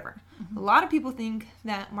 whatever. A lot of people think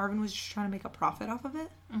that Marvin was just trying to make a profit off of it.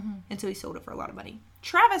 And so he sold it for a lot of money.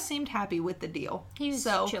 Travis seemed happy with the deal. He was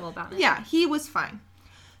chill about it. Yeah, he was fine.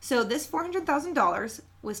 So this $400,000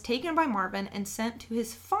 was taken by Marvin and sent to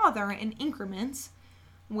his father in increments,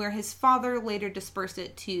 where his father later dispersed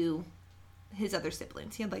it to his other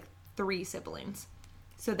siblings. He had like 3 siblings.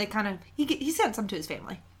 So they kind of, he sent some to his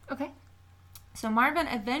family. Okay. So Marvin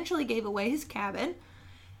eventually gave away his cabin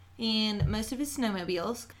and most of his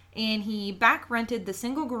snowmobiles, and he back rented the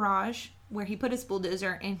single garage where he put his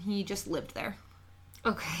bulldozer, and he just lived there.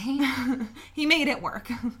 Okay. He made it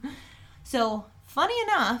work. So, funny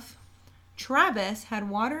enough, Travis had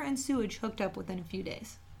water and sewage hooked up within a few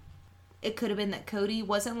days. It could have been that Cody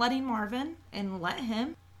wasn't letting Marvin and let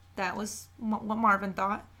him. That was what Marvin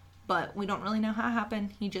thought, but we don't really know how it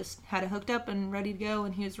happened. He just had it hooked up and ready to go,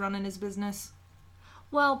 and he was running his business.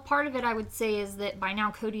 Well, part of it I would say is that by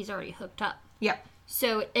now Cody's already hooked up. Yep.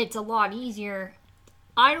 So it's a lot easier.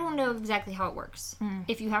 I don't know exactly how it works.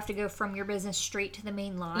 If you have to go from your business straight to the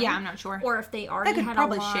main line. Yeah, I'm not sure. Or if they already could had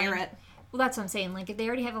probably a line. share it. Well, that's what I'm saying. Like, if they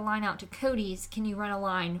already have a line out to Cody's, can you run a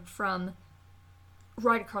line from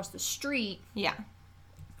right across the street? Yeah.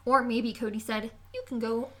 Or maybe Cody said, you can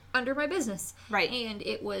go under my business. Right. And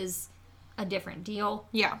it was a different deal.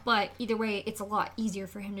 Yeah. But either way, it's a lot easier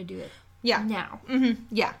for him to do it. Yeah. Now.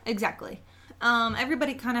 Yeah, exactly.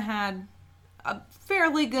 Everybody kind of had a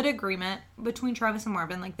fairly good agreement between Travis and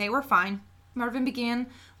Marvin. Like, they were fine. Marvin began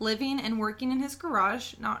living and working in his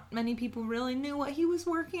garage. Not many people really knew what he was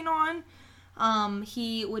working on.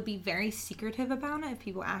 He would be very secretive about it. If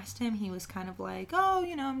people asked him, he was kind of like, oh,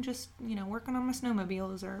 I'm just, working on my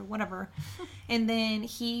snowmobiles or whatever. And then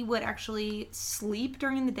he would actually sleep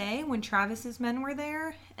during the day when Travis's men were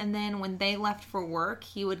there. And then when they left for work,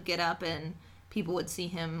 he would get up and people would see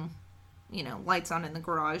him, lights on in the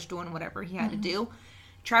garage doing whatever he had to do.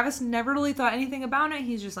 Travis never really thought anything about it.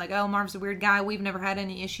 He's just like, oh, Marv's a weird guy. We've never had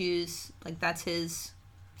any issues. Like, that's his...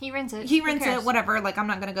 He rents it. He rents it, whatever. Like, I'm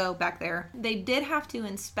not going to go back there. They did have to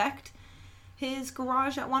inspect his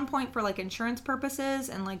garage at one point for, like, insurance purposes.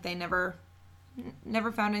 And, like, they never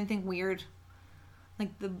found anything weird.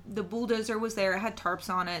 Like, the bulldozer was there. It had tarps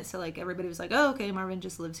on it. So, like, everybody was like, oh, okay, Marvin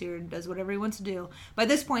just lives here and does whatever he wants to do. By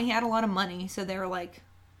this point, he had a lot of money. So they were like...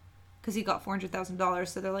 Because he got $400,000,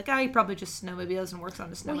 so they're like, he probably just snowmobiles and works on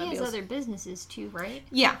the snowmobiles. Well, he has other businesses too, right?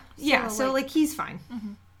 Yeah. So like he's fine.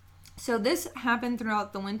 So this happened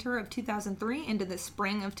throughout the winter of 2003 into the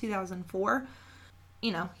spring of 2004.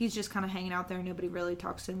 You know, he's just kind of hanging out there. Nobody really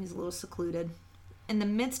talks to him. He's a little secluded. In the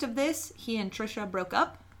midst of this, he and Trisha broke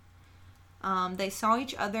up. They saw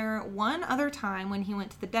each other one other time when he went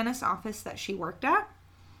to the dentist's office that she worked at.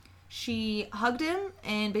 She hugged him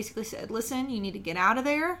and basically said, listen, you need to get out of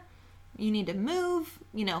there. You need to move,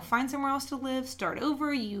 you know, find somewhere else to live, start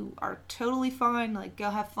over. You are totally fine. Like, go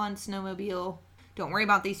have fun, snowmobile. Don't worry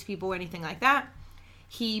about these people or anything like that.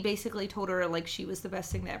 He basically told her, like, she was the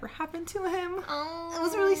best thing that ever happened to him. Oh. It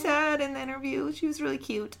was really sad in the interview. She was really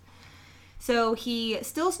cute. So he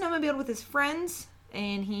still snowmobiled with his friends,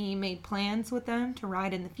 and he made plans with them to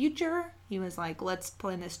ride in the future. He was like, let's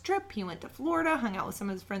plan this trip. He went to Florida, hung out with some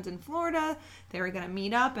of his friends in Florida. They were going to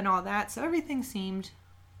meet up and all that. So everything seemed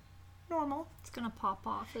normal. It's going to pop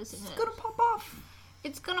off, isn't it? It's going to pop off.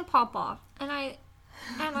 It's going to pop off. And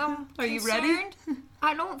I'm Are you ready?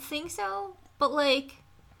 I don't think so. But, like,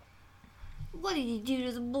 what did he do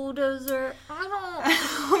to the bulldozer? I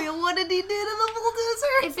don't... What did he do to the bulldozer?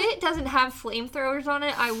 If it doesn't have flamethrowers on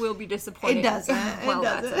it, I will be disappointed. It doesn't. Well, it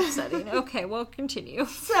doesn't. That's upsetting. Okay, well, continue.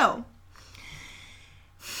 So,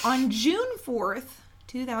 on June 4th,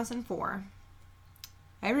 2004,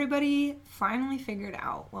 everybody finally figured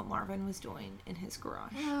out what Marvin was doing in his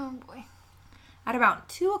garage. Oh, boy. At about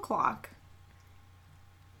 2 o'clock.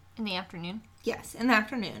 In the afternoon? Yes, in the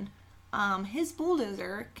afternoon. His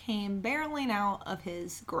bulldozer came barreling out of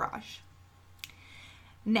his garage.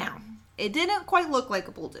 Now, it didn't quite look like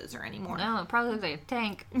a bulldozer anymore. No, it probably looked like a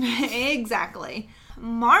tank. Exactly.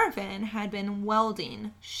 Marvin had been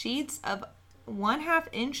welding sheets of 1/2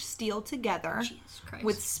 inch steel together Jesus Christ.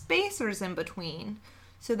 with spacers in between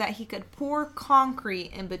so that he could pour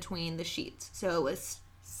concrete in between the sheets. So it was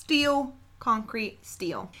steel, concrete,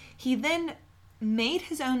 steel. He then made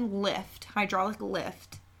his own lift, hydraulic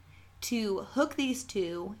lift, to hook these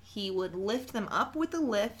two. He would lift them up with the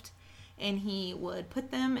lift, and he would put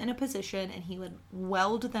them in a position, and he would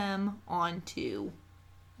weld them onto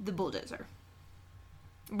the bulldozer.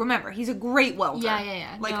 Remember, he's a great welder.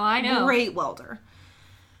 Yeah. Like, no, I know. Great welder.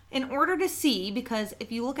 In order to see, because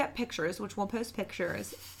if you look at pictures, which we'll post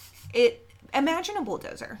pictures, imagine a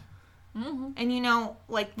bulldozer. Mm-hmm. And you know,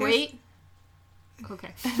 like, Wait.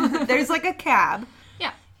 Okay. there's like a cab.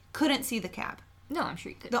 Yeah. Couldn't see the cab. No, I'm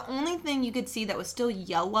sure you could. The only thing you could see that was still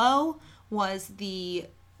yellow was the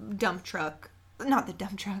dump truck. Not the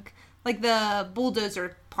dump truck. Like the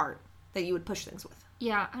bulldozer part that you would push things with.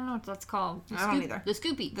 Yeah, I don't know what that's called. I don't either. The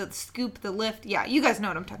scoopy. The scoop, the lift. Yeah, you guys know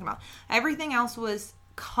what I'm talking about. Everything else was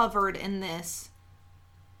covered in this.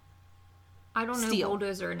 I don't know steel.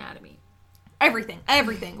 bulldozer anatomy. Everything.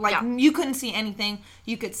 Like, Yeah. you couldn't see anything.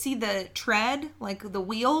 You could see the tread, like the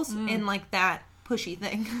wheels, and like that pushy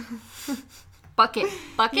thing. Bucket.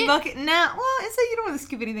 No, well, it's like you don't want to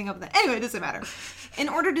scoop anything up with that. Anyway, it doesn't matter. In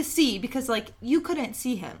order to see, because, like, you couldn't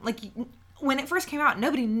see him. Like, when it first came out,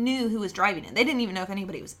 nobody knew who was driving it. They didn't even know if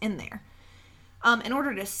anybody was in there. In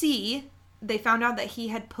order to see, they found out that he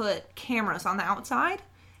had put cameras on the outside,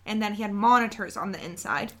 and that he had monitors on the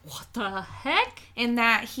inside. What the heck? And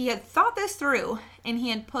that he had thought this through, and he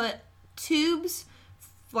had put tubes,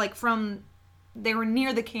 like, they were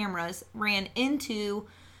near the cameras, ran into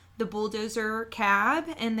the bulldozer cab,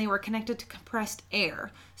 and they were connected to compressed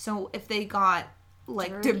air. So if they got, like,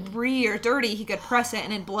 Dirty. debris or dirty, he could press it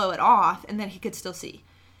and it'd blow it off, and then he could still see.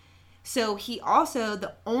 So he also,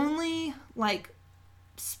 the only, like,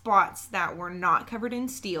 spots that were not covered in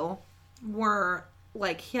steel were,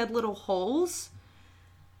 like, he had little holes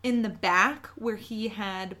in the back where he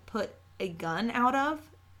had put a gun out of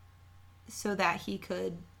so that he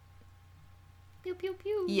could, Pew, pew,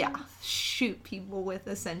 pew. yeah, shoot people with,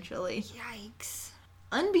 essentially. Yikes.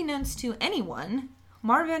 Unbeknownst to anyone,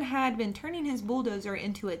 Marvin had been turning his bulldozer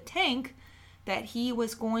into a tank that he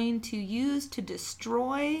was going to use to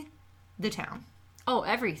destroy the town. Oh,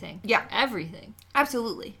 everything. Yeah. Everything.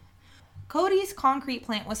 Absolutely. Cody's concrete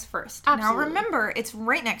plant was first. Absolutely. Now remember, it's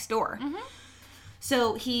right next door. Mm-hmm.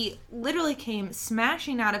 So he literally came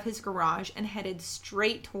smashing out of his garage and headed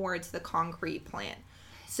straight towards the concrete plant.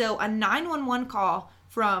 So a 911 call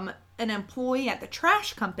from an employee at the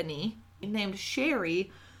trash company named Sherry,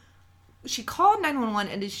 she called 911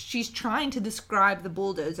 and she's trying to describe the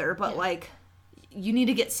bulldozer, but like, you need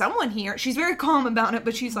to get someone here. She's very calm about it,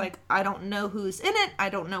 but she's like, I don't know who's in it. I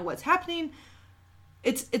don't know what's happening.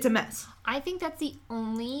 It's a mess. I think that's the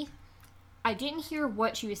only I didn't hear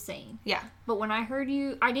what she was saying. Yeah. But when I heard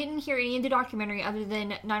you, I didn't hear any of the documentary other than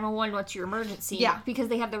 911, what's your emergency? Yeah. Because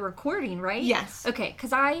they have the recording, right? Yes. Okay,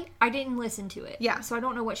 because I didn't listen to it. Yeah. So I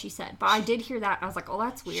don't know what she said. But I did hear that. I was like, oh,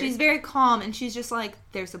 that's weird. She's very calm, and she's just like,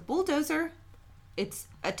 there's a bulldozer. It's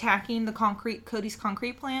attacking the Cody's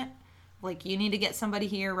concrete plant. Like, you need to get somebody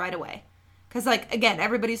here right away. Because, like, again,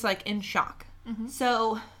 everybody's, like, in shock. Mm-hmm.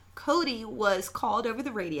 So Cody was called over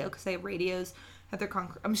the radio, because they have radios at their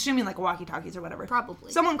I'm assuming like walkie-talkies or whatever.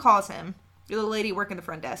 Probably. Someone calls him, the lady working the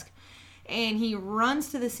front desk, and he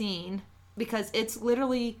runs to the scene because it's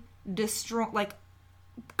literally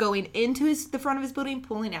going into the front of his building,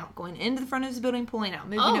 pulling out, going into the front of his building, pulling out,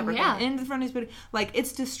 moving over, going into the front of his building. Like,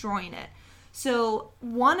 it's destroying it. So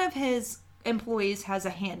one of his employees has a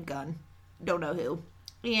handgun. Don't know who.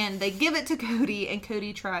 And they give it to Cody, and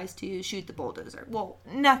Cody tries to shoot the bulldozer. Well,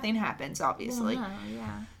 nothing happens, obviously. Well, no,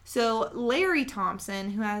 yeah. So Larry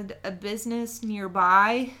Thompson, who had a business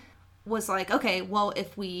nearby, was like, okay, well,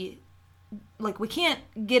 if we can't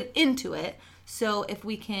get into it, so if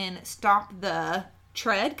we can stop the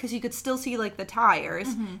tread, because you could still see, like, the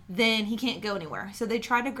tires, then he can't go anywhere. So they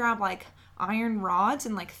tried to grab, like, iron rods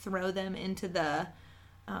and, like, throw them into the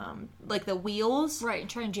the wheels. Right, and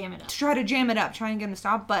try and jam it up. To try to jam it up, try and get them to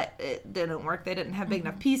stop, but it didn't work. They didn't have big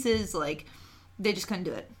enough pieces. Like, they just couldn't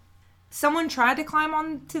do it. Someone tried to climb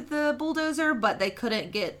onto the bulldozer, but they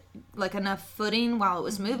couldn't get, like, enough footing while it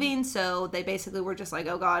was moving, so they basically were just like,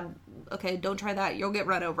 oh, God, okay, don't try that. You'll get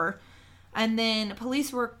run over. And then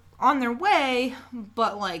police were on their way,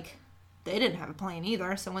 but, like, they didn't have a plane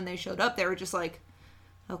either, so when they showed up, they were just like,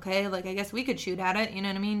 okay, like, I guess we could shoot at it, you know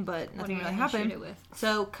what I mean? But nothing really happened.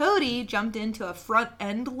 So Cody jumped into a front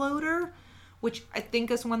end loader, which I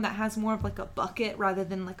think is one that has more of, like, a bucket rather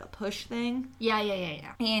than, like, a push thing. Yeah.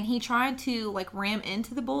 And he tried to, like, ram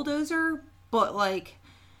into the bulldozer, but, like,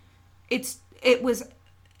 it was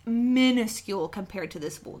minuscule compared to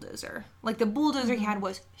this bulldozer. Like, the bulldozer he had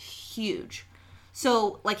was huge.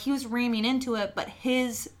 So, like, he was ramming into it, but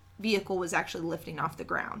his vehicle was actually lifting off the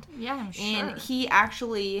ground. Yeah, I'm sure. And he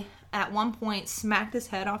actually, at one point, smacked his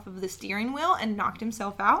head off of the steering wheel and knocked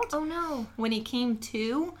himself out. Oh, no. When he came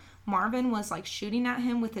to, Marvin was, like, shooting at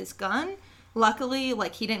him with his gun. Luckily,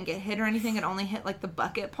 like, he didn't get hit or anything. It only hit, like, the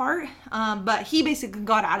bucket part. But he basically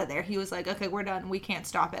got out of there. He was like, okay, we're done. We can't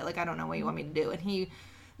stop it. Like, I don't know what you want me to do. And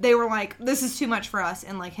they were like, this is too much for us.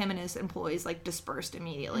 And, like, him and his employees, like, dispersed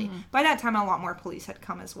immediately. By that time, a lot more police had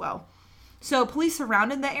come as well. So police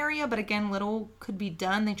surrounded the area, but again, little could be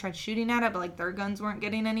done. They tried shooting at it, but, like, their guns weren't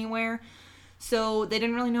getting anywhere. So they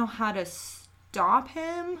didn't really know how to stop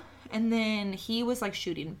him. And then he was, like,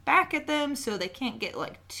 shooting back at them, so they can't get,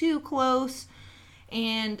 like, too close.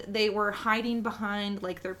 And they were hiding behind,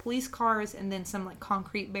 like, their police cars and then some, like,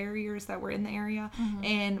 concrete barriers that were in the area.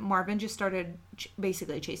 And Marvin just started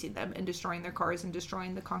basically chasing them and destroying their cars and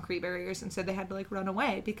destroying the concrete barriers. And so they had to, like, run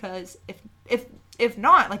away because if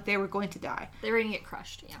not, like, they were going to die. They were going to get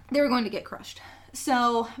crushed, yeah. They were going to get crushed.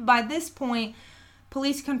 So by this point,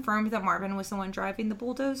 police confirmed that Marvin was the one driving the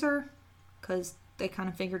bulldozer because they kind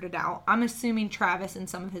of figured it out. I'm assuming Travis and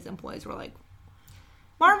some of his employees were like,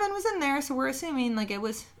 Marvin was in there, so we're assuming, like,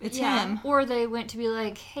 it's him. Or they went to be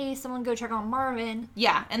like, hey, someone go check on Marvin.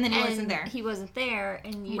 Yeah, and then he wasn't there. He wasn't there,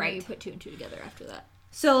 and you put two and two together after that.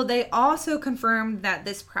 So they also confirmed that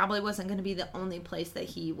this probably wasn't going to be the only place that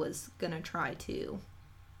he was going to try to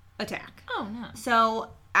attack. Oh, no.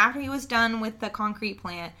 So after he was done with the concrete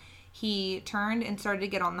plant, he turned and started to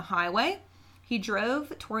get on the highway. He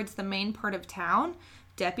drove towards the main part of town.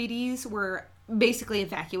 Deputies were basically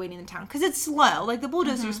evacuating the town because it's slow. Like, the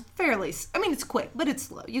bulldozer's fairly, I mean, it's quick, but it's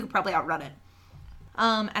slow. You could probably outrun it.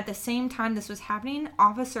 At the same time this was happening,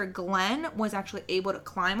 Officer Glenn was actually able to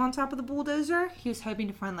climb on top of the bulldozer. He was hoping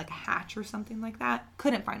to find, like, a hatch or something like that.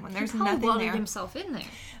 Couldn't find one. There's nothing there. He welded himself in there.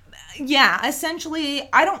 Yeah, essentially,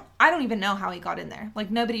 I don't even know how he got in there. Like,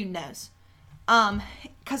 nobody knows.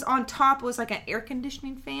 Because on top was, like, an air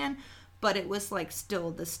conditioning fan, but it was, like,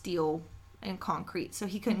 still the steel and concrete, so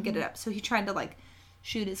he couldn't get it up. So he tried to, like,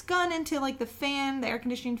 shoot his gun into, like, the air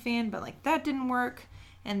conditioning fan, but, like, that didn't work.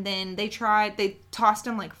 And then they tossed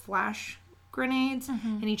him, like, flash grenades,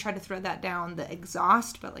 and he tried to throw that down the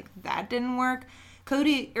exhaust, but, like, that didn't work.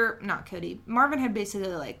 Marvin had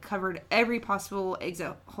basically, like, covered every possible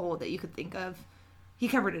exit hole that you could think of. He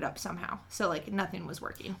covered it up somehow, so, like, nothing was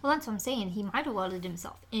working. Well, that's what I'm saying. He might have welded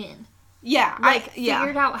himself in. Yeah,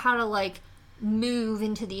 figured out how to, like, move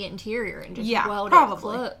into the interior and just weld it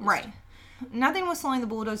closed. Right. Nothing was slowing the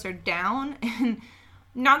bulldozer down, and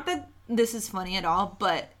not that this is funny at all,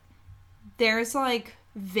 but there's, like,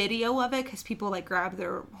 video of it because people, like, grab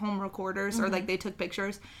their home recorders or, like, they took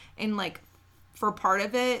pictures, and, like, for part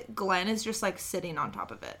of it, Glenn is just, like, sitting on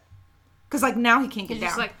top of it. Because, like, now he can't get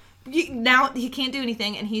down. Like, now he can't do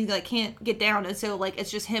anything, and he, like, can't get down. And so, like,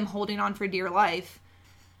 it's just him holding on for dear life.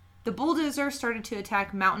 The bulldozer started to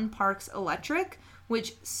attack Mountain Parks Electric,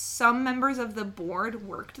 which some members of the board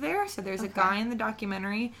worked there. So there's a guy in the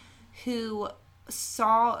documentary who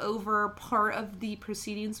saw over part of the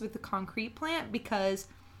proceedings with the concrete plant because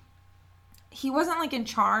he wasn't, like, in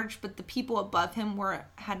charge, but the people above him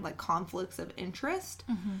had, like, conflicts of interest.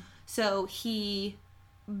 Mm-hmm. So he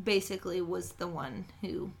basically was the one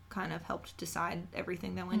who kind of helped decide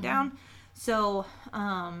everything that went down. So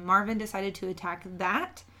Marvin decided to attack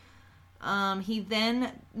that. He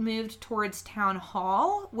then moved towards Town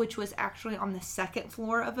Hall, which was actually on the second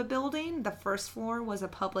floor of a building. The first floor was a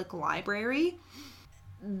public library.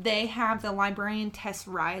 They have the librarian Tess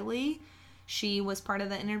Riley. She was part of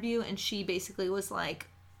the interview, and she basically was like,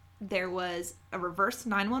 there was a reverse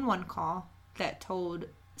 911 call that told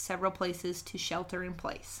several places to shelter in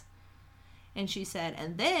place. And she said,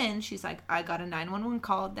 and then she's like, I got a 911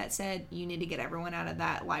 call that said, you need to get everyone out of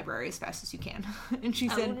that library as fast as you can. And she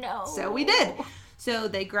said, no. So we did. So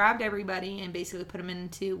they grabbed everybody and basically put them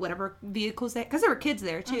into whatever vehicles because there were kids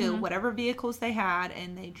there too, whatever vehicles they had,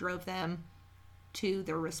 and they drove them to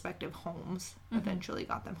their respective homes, eventually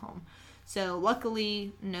got them home. So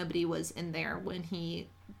luckily, nobody was in there when he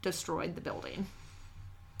destroyed the building.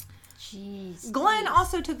 Jeez. Glenn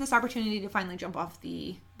also took this opportunity to finally jump off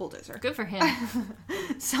the bulldozer. Good for him.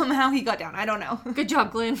 Somehow he got down. I don't know. Good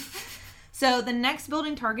job, Glenn. So the next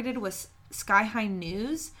building targeted was Sky High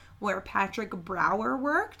News, where Patrick Brower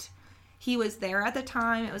worked. He was there at the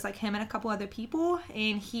time. It was like him and a couple other people.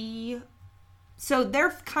 And so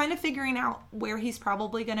they're kind of figuring out where he's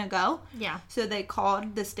probably going to go. Yeah. So they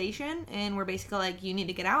called the station and were basically like, you need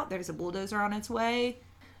to get out. There's a bulldozer on its way.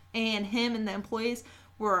 And him and the employees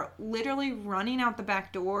were literally running out the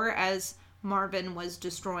back door as Marvin was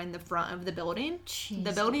destroying the front of the building. Jesus.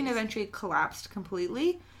 The building eventually collapsed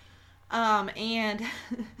completely. And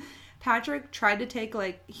Patrick tried to take,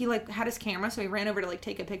 he had his camera, so he ran over to,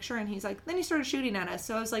 take a picture, and he's like, then he started shooting at us.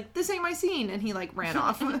 So I was like, this ain't my scene. And he, ran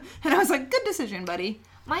off. And I was like, good decision, buddy.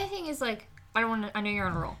 My thing is, I know you're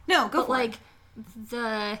on a roll. No, go for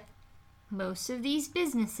it. Most of these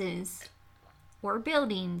businesses or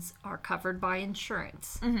buildings are covered by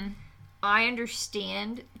insurance. Mm-hmm. I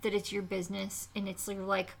understand that it's your business, and it's,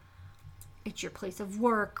 it's your place of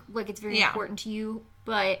work. It's very important to you.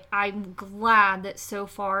 But I'm glad that so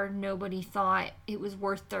far nobody thought it was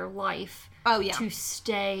worth their life to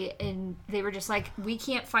stay. And they were just like, we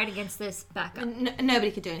can't fight against this. Back up. Nobody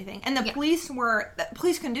could do anything. And the police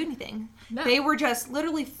couldn't do anything. No. They were just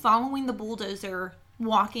literally following the bulldozer,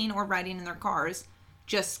 walking or riding in their cars,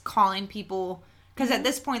 just calling people. Because at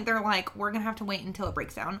this point, they're like, we're going to have to wait until it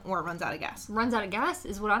breaks down or it runs out of gas. Runs out of gas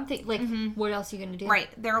is what I'm thinking. What else are you going to do? Right.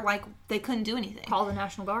 They're like, they couldn't do anything. Call the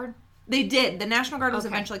National Guard? They did. The National Guard was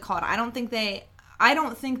eventually called. I don't think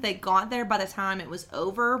they got there by the time it was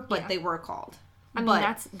over, but they were called. I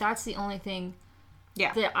mean, that's the only thing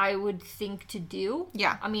that I would think to do.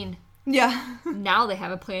 Yeah. I mean, now they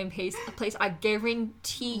have a plan in place. I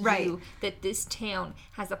guarantee you that this town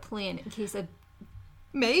has a plan in case a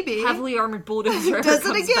heavily armored bulldozer does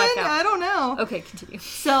comes it again? Back out. I don't know. Okay, continue.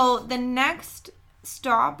 So the next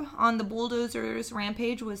stop on the bulldozer's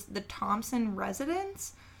rampage was the Thompson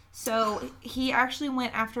residence. So he actually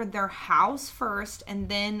went after their house first and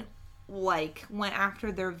then, went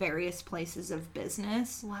after their various places of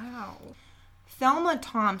business. Wow. Thelma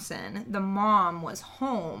Thompson, the mom, was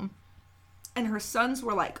home, and her sons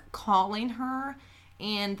were, calling her,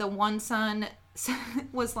 and the one son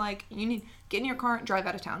was like, you need get in your car and drive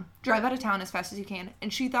out of town. Drive out of town as fast as you can.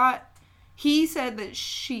 And he said that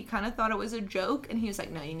she kind of thought it was a joke, and he was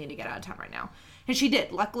like, no, you need to get out of town right now. And she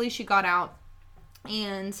did. Luckily, she got out.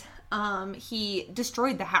 And he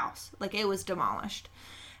destroyed the house. It was demolished.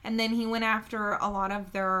 And then he went after a lot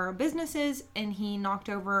of their businesses, and he knocked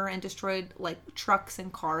over and destroyed, trucks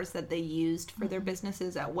and cars that they used for their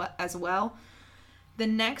businesses as well. The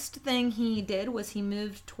next thing he did was he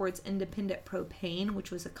moved towards Independent Propane,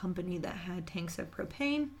 which was a company that had tanks of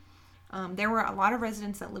propane. There were a lot of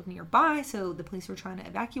residents that lived nearby, so the police were trying to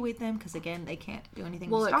evacuate them because, again, they can't do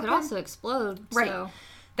anything to stop them. Well, it could also explode. Right. So.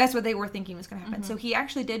 That's what they were thinking was going to happen. So he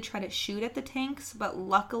actually did try to shoot at the tanks, but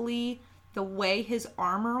luckily, the way his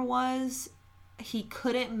armor was, he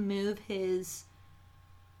couldn't move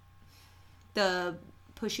the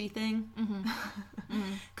pushy thing.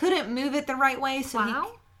 Couldn't move it the right way.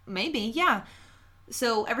 So maybe, yeah.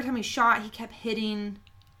 So every time he shot, he kept hitting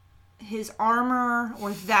his armor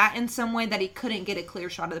or that in some way that he couldn't get a clear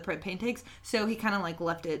shot of the propane tanks. So he kind of like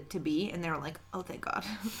left it to be, and they were like, oh, thank God.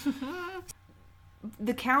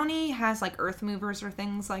 The county has like earth movers or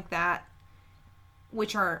things like that,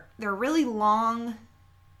 which they're really long,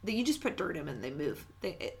 that you just put dirt in and they move.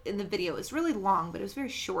 In the video, it's really long, but it was very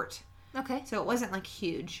short. Okay. So it wasn't like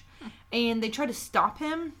huge. And they tried to stop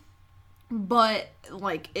him, but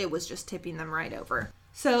like it was just tipping them right over.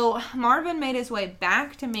 So Marvin made his way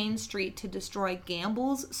back to Main Street to destroy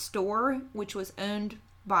Gamble's store, which was owned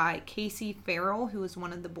by Casey Farrell, who was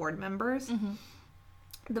one of the board members. Mm-hmm.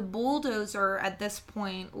 The Bulldozer at this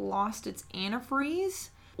point lost its antifreeze.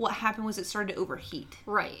 What happened was it started to overheat.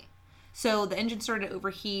 Right. So the engine started to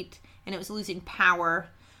overheat and it was losing power.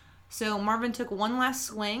 So Marvin took one last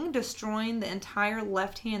swing, destroying the entire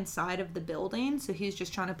left-hand side of the building. So he was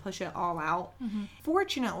just trying to push it all out. Mm-hmm.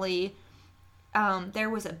 Fortunately, there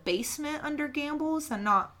was a basement under Gamble's and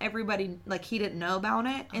not everybody, like, he didn't know about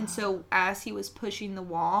it. And so as he was pushing the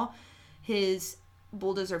wall, his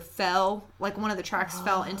Bulldozer fell, like one of the tracks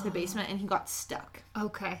fell into the basement and he got stuck.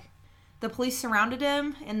 Okay. The police surrounded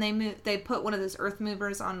him and they put one of those earth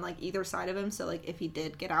movers on like either side of him. So like if he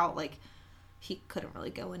did get out, like he couldn't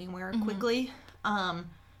really go anywhere quickly. And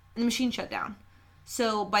the machine shut down.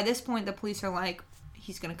 So by this point, the police are like,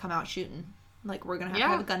 he's going to come out shooting. Like we're going to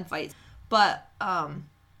have a gunfight. But none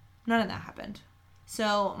of that happened.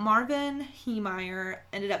 So Marvin Heemeyer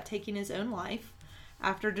ended up taking his own life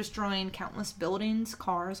after destroying countless buildings,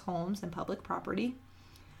 cars, homes, and public property.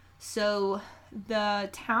 So the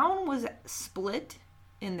town was split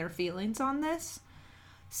in their feelings on this.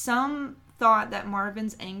 Some thought that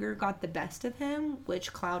Marvin's anger got the best of him,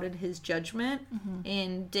 which clouded his judgment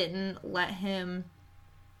and didn't let him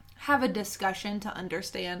have a discussion to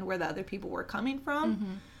understand where the other people were coming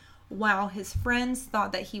from. While his friends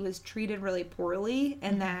thought that he was treated really poorly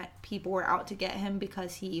and that people were out to get him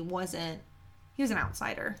because he was an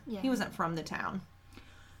outsider. Yeah. He wasn't from the town.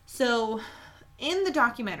 So in the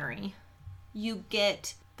documentary, you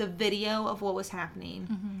get the video of what was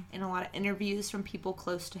happening and a lot of interviews from people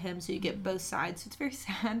close to him. So you get both sides. So it's very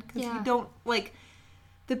sad because you don't, like,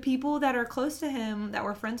 the people that are close to him, that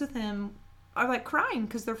were friends with him, are like crying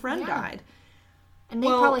because their friend died. And they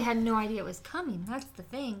probably had no idea it was coming. That's the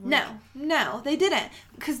thing. Like, No, they didn't.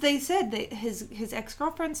 Because they said that his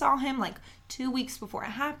ex-girlfriend saw him like 2 weeks before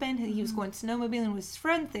it happened. He was going snowmobiling with his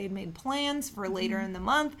friends. They had made plans for later in the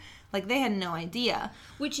month. Like, they had no idea.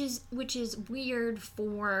 Which is weird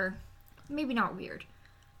for... Maybe not weird.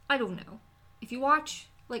 I don't know. If you watch,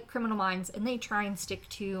 like, Criminal Minds and they try and stick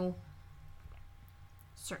to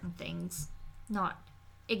certain things. Not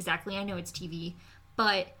exactly. I know it's TV.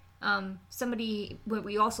 But... what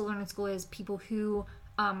we also learn in school is people who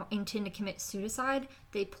intend to commit suicide,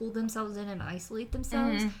 they pull themselves in and isolate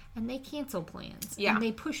themselves, and they cancel plans. Yeah. And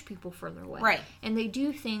they push people further away. Right. And they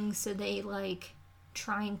do things so they, like,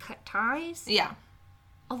 try and cut ties. Yeah.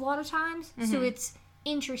 A lot of times. So it's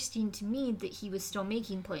interesting to me that he was still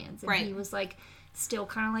making plans. And he was, like, still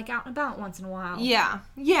kind of, like, out and about once in a while. Yeah.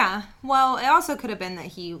 Yeah. Well, it also could have been that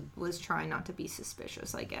he was trying not to be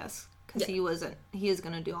suspicious, I guess. Because he is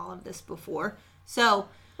going to do all of this before. So...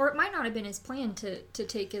 Or it might not have been his plan to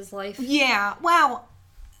take his life. Yeah. Well,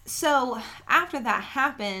 so after that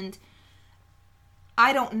happened,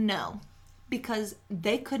 I don't know. Because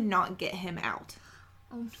they could not get him out.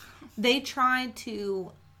 Oh, no. They tried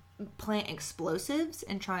to plant explosives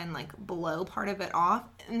and try and, like, blow part of it off.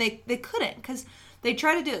 And they couldn't. Because they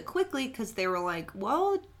tried to do it quickly because they were like,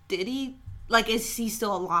 well, did he... Like, is he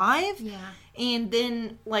still alive? Yeah. And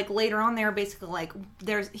then, like, later on, they were basically like,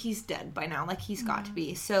 he's dead by now. Like, he's got to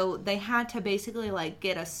be. So they had to basically, like,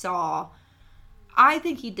 get a saw. I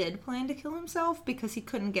think he did plan to kill himself because he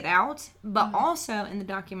couldn't get out. But also, in the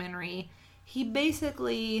documentary, he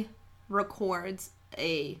basically records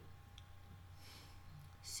a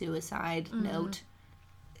suicide note.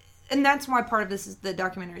 And that's why part of the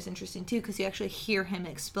documentary is interesting, too, because you actually hear him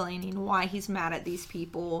explaining why he's mad at these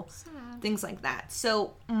people, things like that.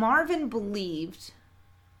 So Marvin believed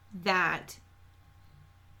that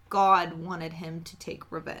God wanted him to take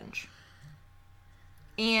revenge.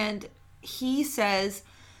 And he says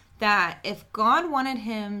that if God wanted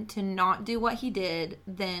him to not do what he did,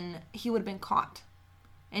 then he would have been caught.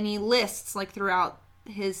 And he lists, like, throughout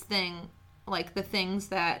his thing, like, the things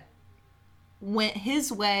that went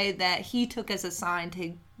his way that he took as a sign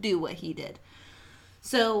to do what he did.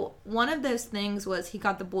 So one of those things was he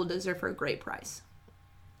got the Bulldozer for a great price.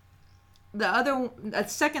 The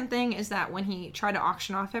second thing is that when he tried to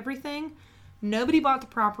auction off everything, nobody bought the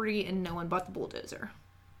property and no one bought the Bulldozer.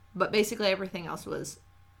 But basically everything else was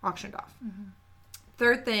auctioned off.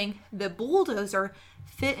 third thing, the bulldozer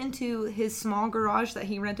fit into his small garage that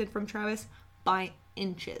he rented from Travis by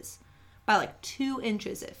inches. By like 2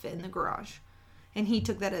 inches it fit in the garage. And he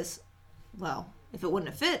took that as, well, if it wouldn't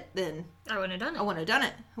have fit, then I wouldn't have done it. I wouldn't have done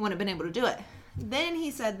it. I wouldn't have been able to do it. Then he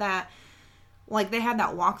said that, like, they had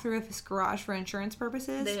that walkthrough of his garage for insurance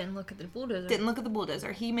purposes. They didn't look at the bulldozer. Didn't look at the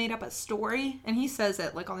bulldozer. He made up a story, and he says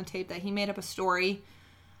it, like, on the tape, that he made up a story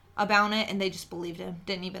about it, and they just believed him.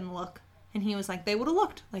 Didn't even look. And he was like, they would have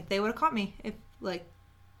looked. Like, they would have caught me if, like,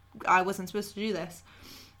 I wasn't supposed to do this.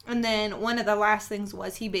 And then one of the last things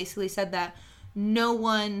was he basically said that no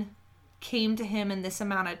one came to him in this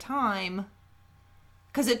amount of time,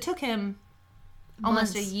 because it took him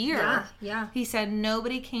almost a year. Yeah. He said,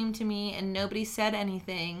 nobody came to me and nobody said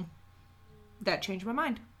anything that changed my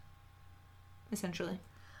mind. Essentially.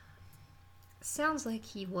 Sounds like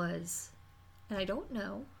he was, and I don't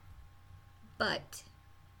know, but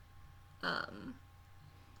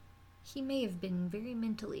he may have been very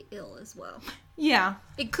mentally ill as well. Yeah.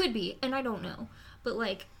 It could be, and I don't know. But,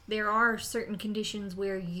 like, there are certain conditions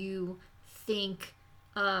where you think,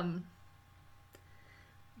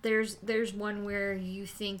 there's one where you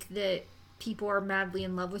think that people are madly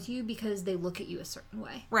in love with you because they look at you a certain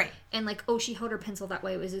way. Right. And, like, oh, she held her pencil that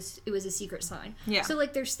way. It was a secret sign. Yeah. So,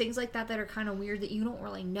 like, there's things like that are kind of weird that you don't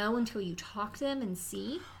really know until you talk to them and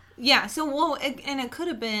see. Yeah, so, well, and it could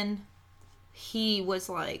have been he was,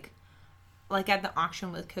 like at the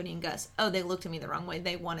auction with Cody and Gus, oh, they looked at me the wrong way.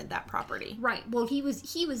 They wanted that property. Right. Well, he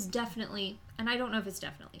was definitely, and I don't know if it's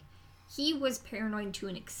definitely, he was paranoid to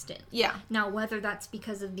an extent. Yeah. Now, whether that's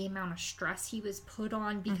because of the amount of stress he was put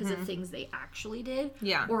on because of things they actually did,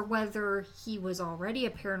 yeah, or whether he was already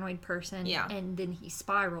a paranoid person, yeah, and then he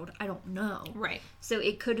spiraled, I don't know. Right. So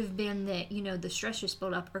it could have been that, the stress just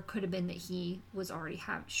built up, or it could have been that he was already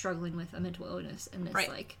struggling with a mental illness, and this,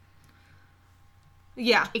 like...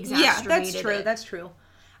 Yeah. Yeah, that's true. That's true.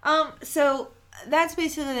 So that's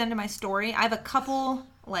basically the end of my story. I have a couple,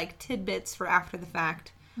 like, tidbits for after the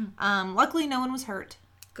fact. Luckily, no one was hurt.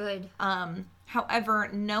 Good. However,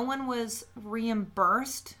 no one was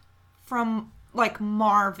reimbursed from, like,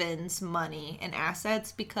 Marvin's money and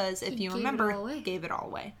assets because, if you remember, he gave it all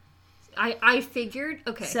away. I figured,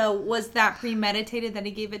 okay. So was that premeditated that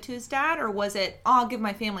he gave it to his dad, or was it, I'll give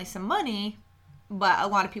my family some money? But a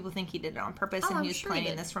lot of people think he did it on purpose, and he was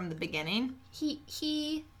planning this from the beginning.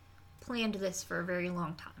 He planned this for a very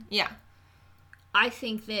long time. Yeah. I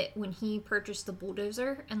think that when he purchased the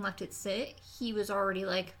bulldozer and left it sit, he was already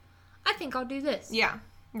like, I think I'll do this. Yeah.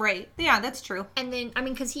 Right. Yeah, that's true. And then, I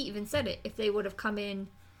mean, because he even said it. If they would have come in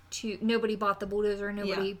to... Nobody bought the bulldozer.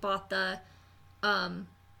 Nobody bought the,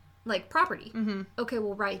 property. Mm-hmm. Okay,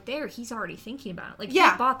 well, right there, he's already thinking about it. Like, he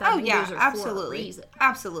bought that bulldozer for a reason.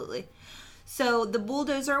 Absolutely. So the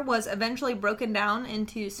bulldozer was eventually broken down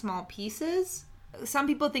into small pieces. Some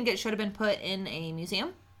people think it should have been put in a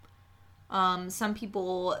museum. Some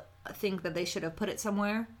people think that they should have put it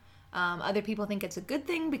somewhere. Other people think it's a good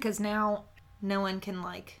thing because now no one can,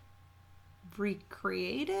 like,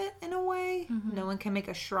 recreate it in a way. Mm-hmm. No one can make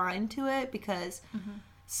a shrine to it because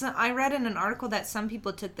so I read in an article that some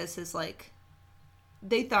people took this as, like,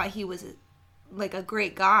 they thought he was, like, a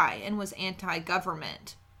great guy and was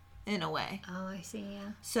anti-government. In a way. Oh, I see,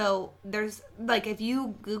 yeah. So, there's, like, if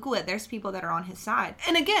you Google it, there's people that are on his side.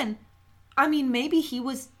 And again, I mean, maybe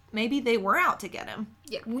they were out to get him.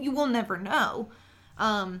 Yeah. You will never know.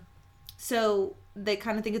 So, they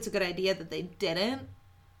kind of think it's a good idea that they didn't,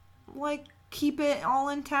 like, keep it all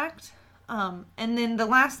intact. And then the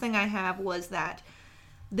last thing I have was that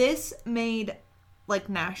this made, like,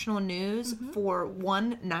 national news for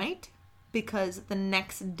one night because the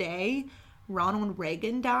next day... Ronald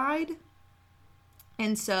Reagan died.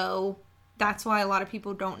 And so that's why a lot of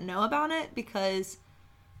people don't know about it because,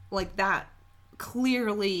 like, that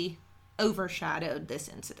clearly overshadowed this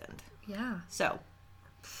incident. Yeah. So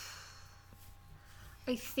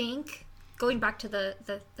I think going back to the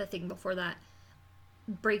thing before that,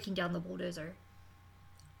 breaking down the bulldozer,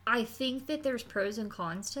 I think that there's pros and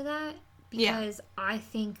cons to that because I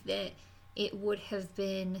think that it would have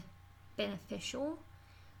been beneficial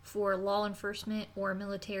for law enforcement or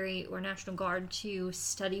military or National Guard to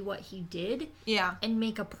study what he did. Yeah. And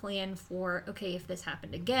make a plan for, okay, if this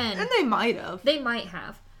happened again. And they might have. They might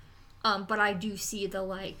have. But I do see the,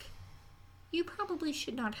 like, you probably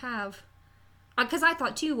should not have. Because I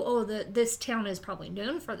thought, too, this town is probably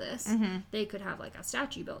known for this. Mm-hmm. They could have, like, a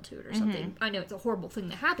statue built to it or something. I know it's a horrible thing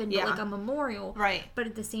that happened, but, like, a memorial. Right. But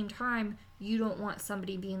at the same time, you don't want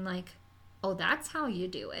somebody being like, oh, that's how you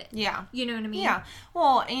do it. Yeah. You know what I mean? Yeah.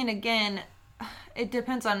 Well, and again, it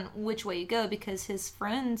depends on which way you go because his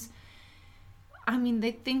friends, I mean,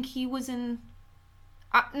 they think he was in...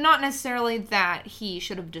 not necessarily that he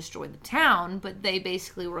should have destroyed the town, but they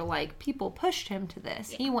basically were like, people pushed him to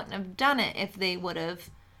this. Yeah. He wouldn't have done it if they would have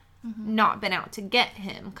not been out to get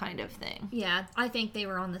him, kind of thing. Yeah, I think they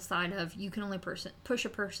were on the side of you can only push a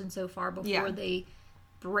person so far before they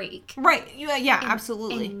break. Right, yeah,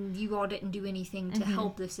 absolutely. And you all didn't do anything to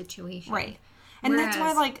help the situation. Right. And that's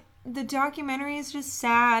why, like, the documentary is just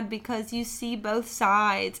sad because you see both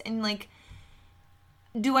sides and, like,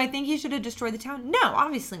 do I think he should have destroyed the town? No,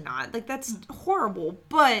 obviously not. Like, that's horrible.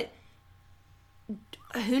 But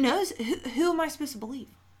who knows? Who am I supposed to believe?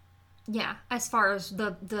 Yeah, as far as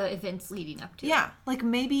the events leading up to it. Yeah, like,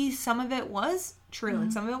 maybe some of it was true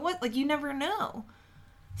and some of it was. Like, you never know.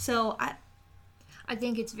 So, I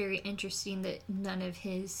think it's very interesting that none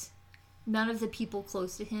of the people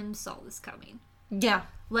close to him saw this coming. Yeah.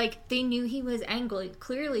 Like, they knew he was angry.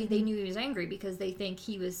 Clearly, they knew he was angry because they think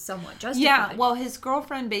he was somewhat justified. Yeah, well, his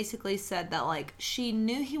girlfriend basically said that, like, she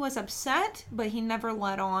knew he was upset, but he never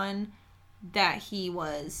let on that he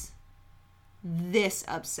was this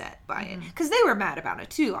upset by it. Because they were mad about it,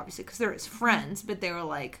 too, obviously, because they're his friends. But they were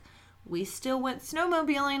like, we still went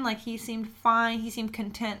snowmobiling. Like, he seemed fine. He seemed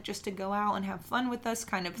content just to go out and have fun with us,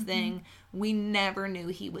 kind of thing. We never knew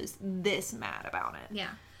he was this mad about it.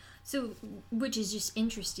 Yeah. So, which is just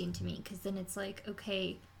interesting to me, because then it's like,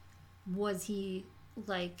 okay, was he,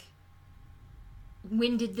 like,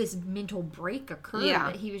 when did this mental break occur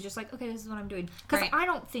that he was just like, okay, this is what I'm doing? Because I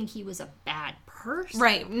don't think he was a bad person.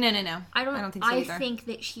 Right. No. I don't think so either. I think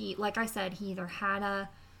that he, like I said, he either had a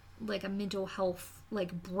mental health,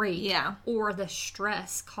 like, break, or the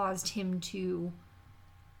stress caused him to,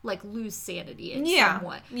 like, lose sanity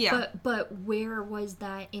somewhat. Yeah. But where was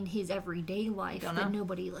that in his everyday life that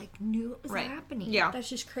nobody, like, knew it was happening? Yeah. That's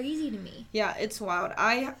just crazy to me. Yeah, it's wild.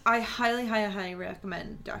 I highly, highly, highly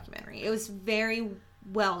recommend the documentary. It was very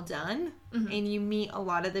well done, and you meet a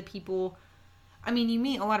lot of the people. I mean, you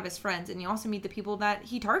meet a lot of his friends, and you also meet the people that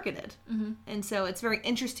he targeted. And so it's very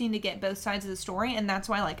interesting to get both sides of the story, and that's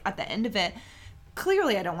why, like, at the end of it,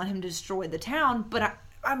 clearly I don't want him to destroy the town, but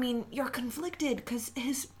I mean, you're conflicted because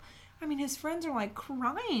his friends are, like,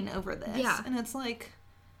 crying over this. Yeah. And it's like...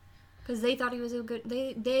 Because they thought he was a good...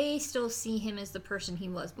 They still see him as the person he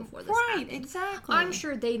was before this happened. Right, exactly. I'm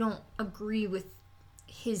sure they don't agree with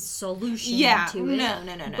his solution to it. No.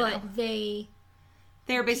 But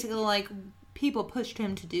they're basically like, people pushed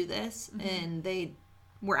him to do this, and they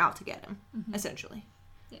were out to get him, essentially.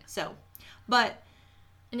 Yeah. So, but...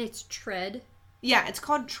 And it's Tread. Yeah, it's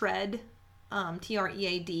called Tread,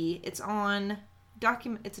 Tread. It's on...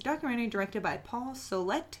 It's a documentary directed by Paul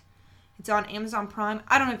Solette. It's on Amazon Prime.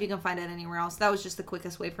 I don't know if you can find it anywhere else. That was just the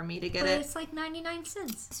quickest way for me to get it. It's like 99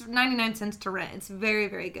 cents. It's 99 cents to rent. It's very,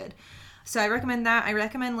 very good. So I recommend that. I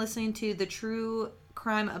recommend listening to the True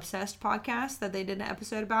Crime Obsessed podcast that they did an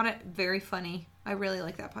episode about it. Very funny. I really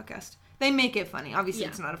like that podcast. They make it funny. Obviously,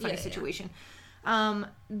 it's not a funny situation.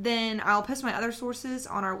 Then I'll post my other sources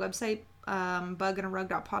on our website,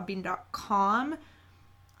 bugandarug.podbean.com.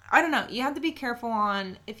 I don't know. You have to be careful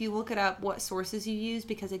on, if you look it up, what sources you use,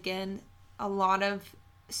 because, again, a lot of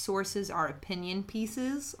sources are opinion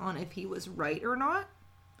pieces on if he was right or not.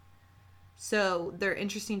 So they're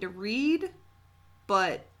interesting to read,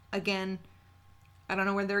 but, again, I don't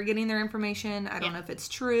know where they're getting their information. I don't know if it's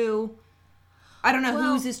true. I don't know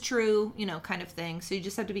whose is true, kind of thing. So you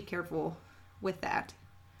just have to be careful with that.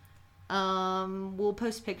 We'll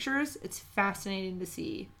post pictures. It's fascinating to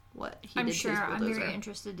see what he did to his Bulldozer. I'm very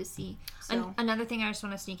interested to see. So, another thing I just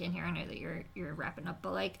want to sneak in here. I know that you're wrapping up,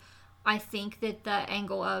 but, like, I think that the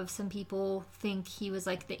angle of some people think he was,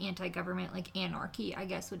 like, the anti-government, like, anarchy, I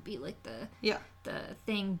guess, would be, like, the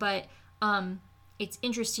thing. But it's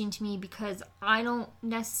interesting to me because I don't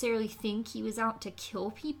necessarily think he was out to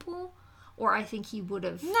kill people, or I think he would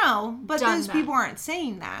have. No, but those people aren't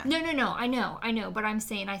saying that. No. I know. But I'm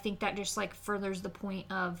saying I think that just, like, furthers the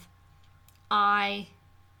point of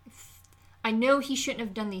I know he shouldn't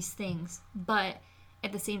have done these things, but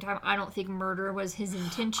at the same time, I don't think murder was his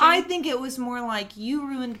intention. I think it was more like, you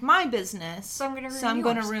ruined my business, so I'm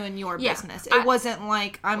going to ruin your business. It wasn't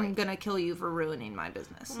like, I'm going to kill you for ruining my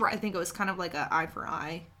business. Right. I think it was kind of like an eye for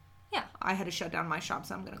eye. Yeah. I had to shut down my shop,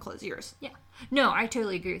 so I'm going to close yours. Yeah. No, I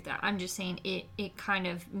totally agree with that. I'm just saying it kind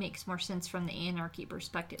of makes more sense from the anarchy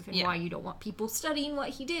perspective and why you don't want people studying what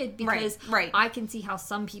he did, because I can see how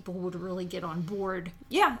some people would really get on board.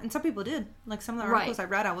 Yeah, and some people did. Like, some of the articles I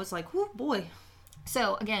read, I was like, oh boy.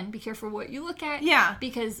 So, again, be careful what you look at. Yeah.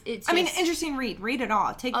 Because it's interesting read. Read it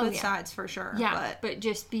all. Take both sides for sure. Yeah, but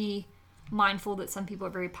just be mindful that some people are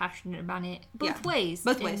very passionate about it both ways.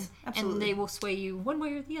 Both ways, absolutely. And they will sway you one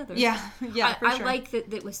way or the other. Yeah, for sure. I like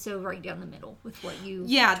that it was so right down the middle with what you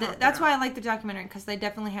that's why I like the documentary, because they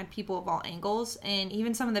definitely had people of all angles, and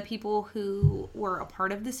even some of the people who were a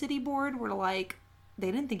part of the city board were like, they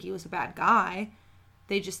didn't think he was a bad guy.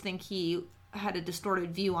 They just think he had a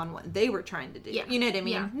distorted view on what they were trying to do. Yeah. You know what I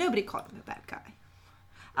mean? Yeah. Nobody called him a bad guy.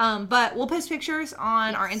 But we'll post pictures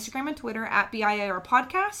on our Instagram and Twitter at BIAR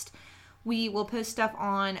Podcast. We will post stuff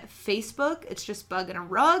on Facebook. It's just Bug and a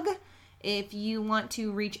Rug. If you want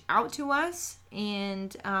to reach out to us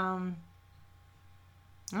and, I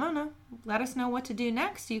don't know, let us know what to do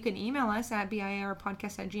next, you can email us at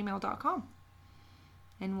biarpodcast@gmail.com.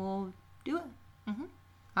 And we'll do it. Mm-hmm.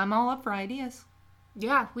 I'm all up for ideas.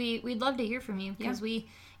 Yeah, we'd love to hear from you, because we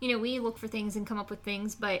look for things and come up with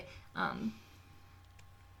things, but,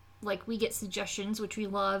 like, we get suggestions, which we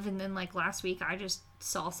love, and then, like, last week I just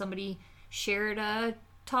saw somebody shared a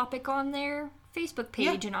topic on their Facebook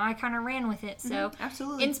page, and I kind of ran with it. So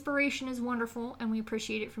absolutely, inspiration is wonderful, and we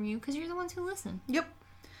appreciate it from you, because you're the ones who listen. Yep,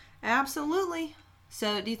 absolutely.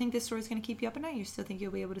 So, do you think this story is going to keep you up at night? You still think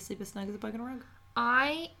you'll be able to sleep as snug as a bug in a rug?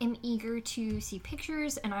 I am eager to see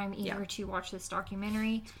pictures, and I'm eager to watch this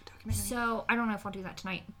documentary. So, I don't know if I'll do that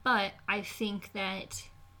tonight, but I think that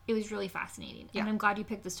it was really fascinating. And I'm glad you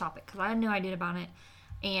picked this topic, because I had no idea about it.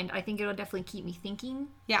 And I think it'll definitely keep me thinking.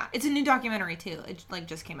 Yeah, it's a new documentary, too. It,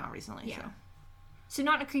 just came out recently. Yeah. So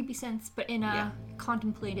not in a creepy sense, but in a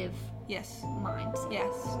contemplative mind.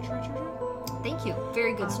 Yes. True. Thank you.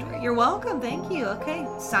 Very good story. You're welcome. Thank you. Okay.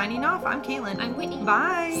 Signing off. I'm Caitlin. I'm Whitney.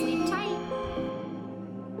 Bye. Sleep tight.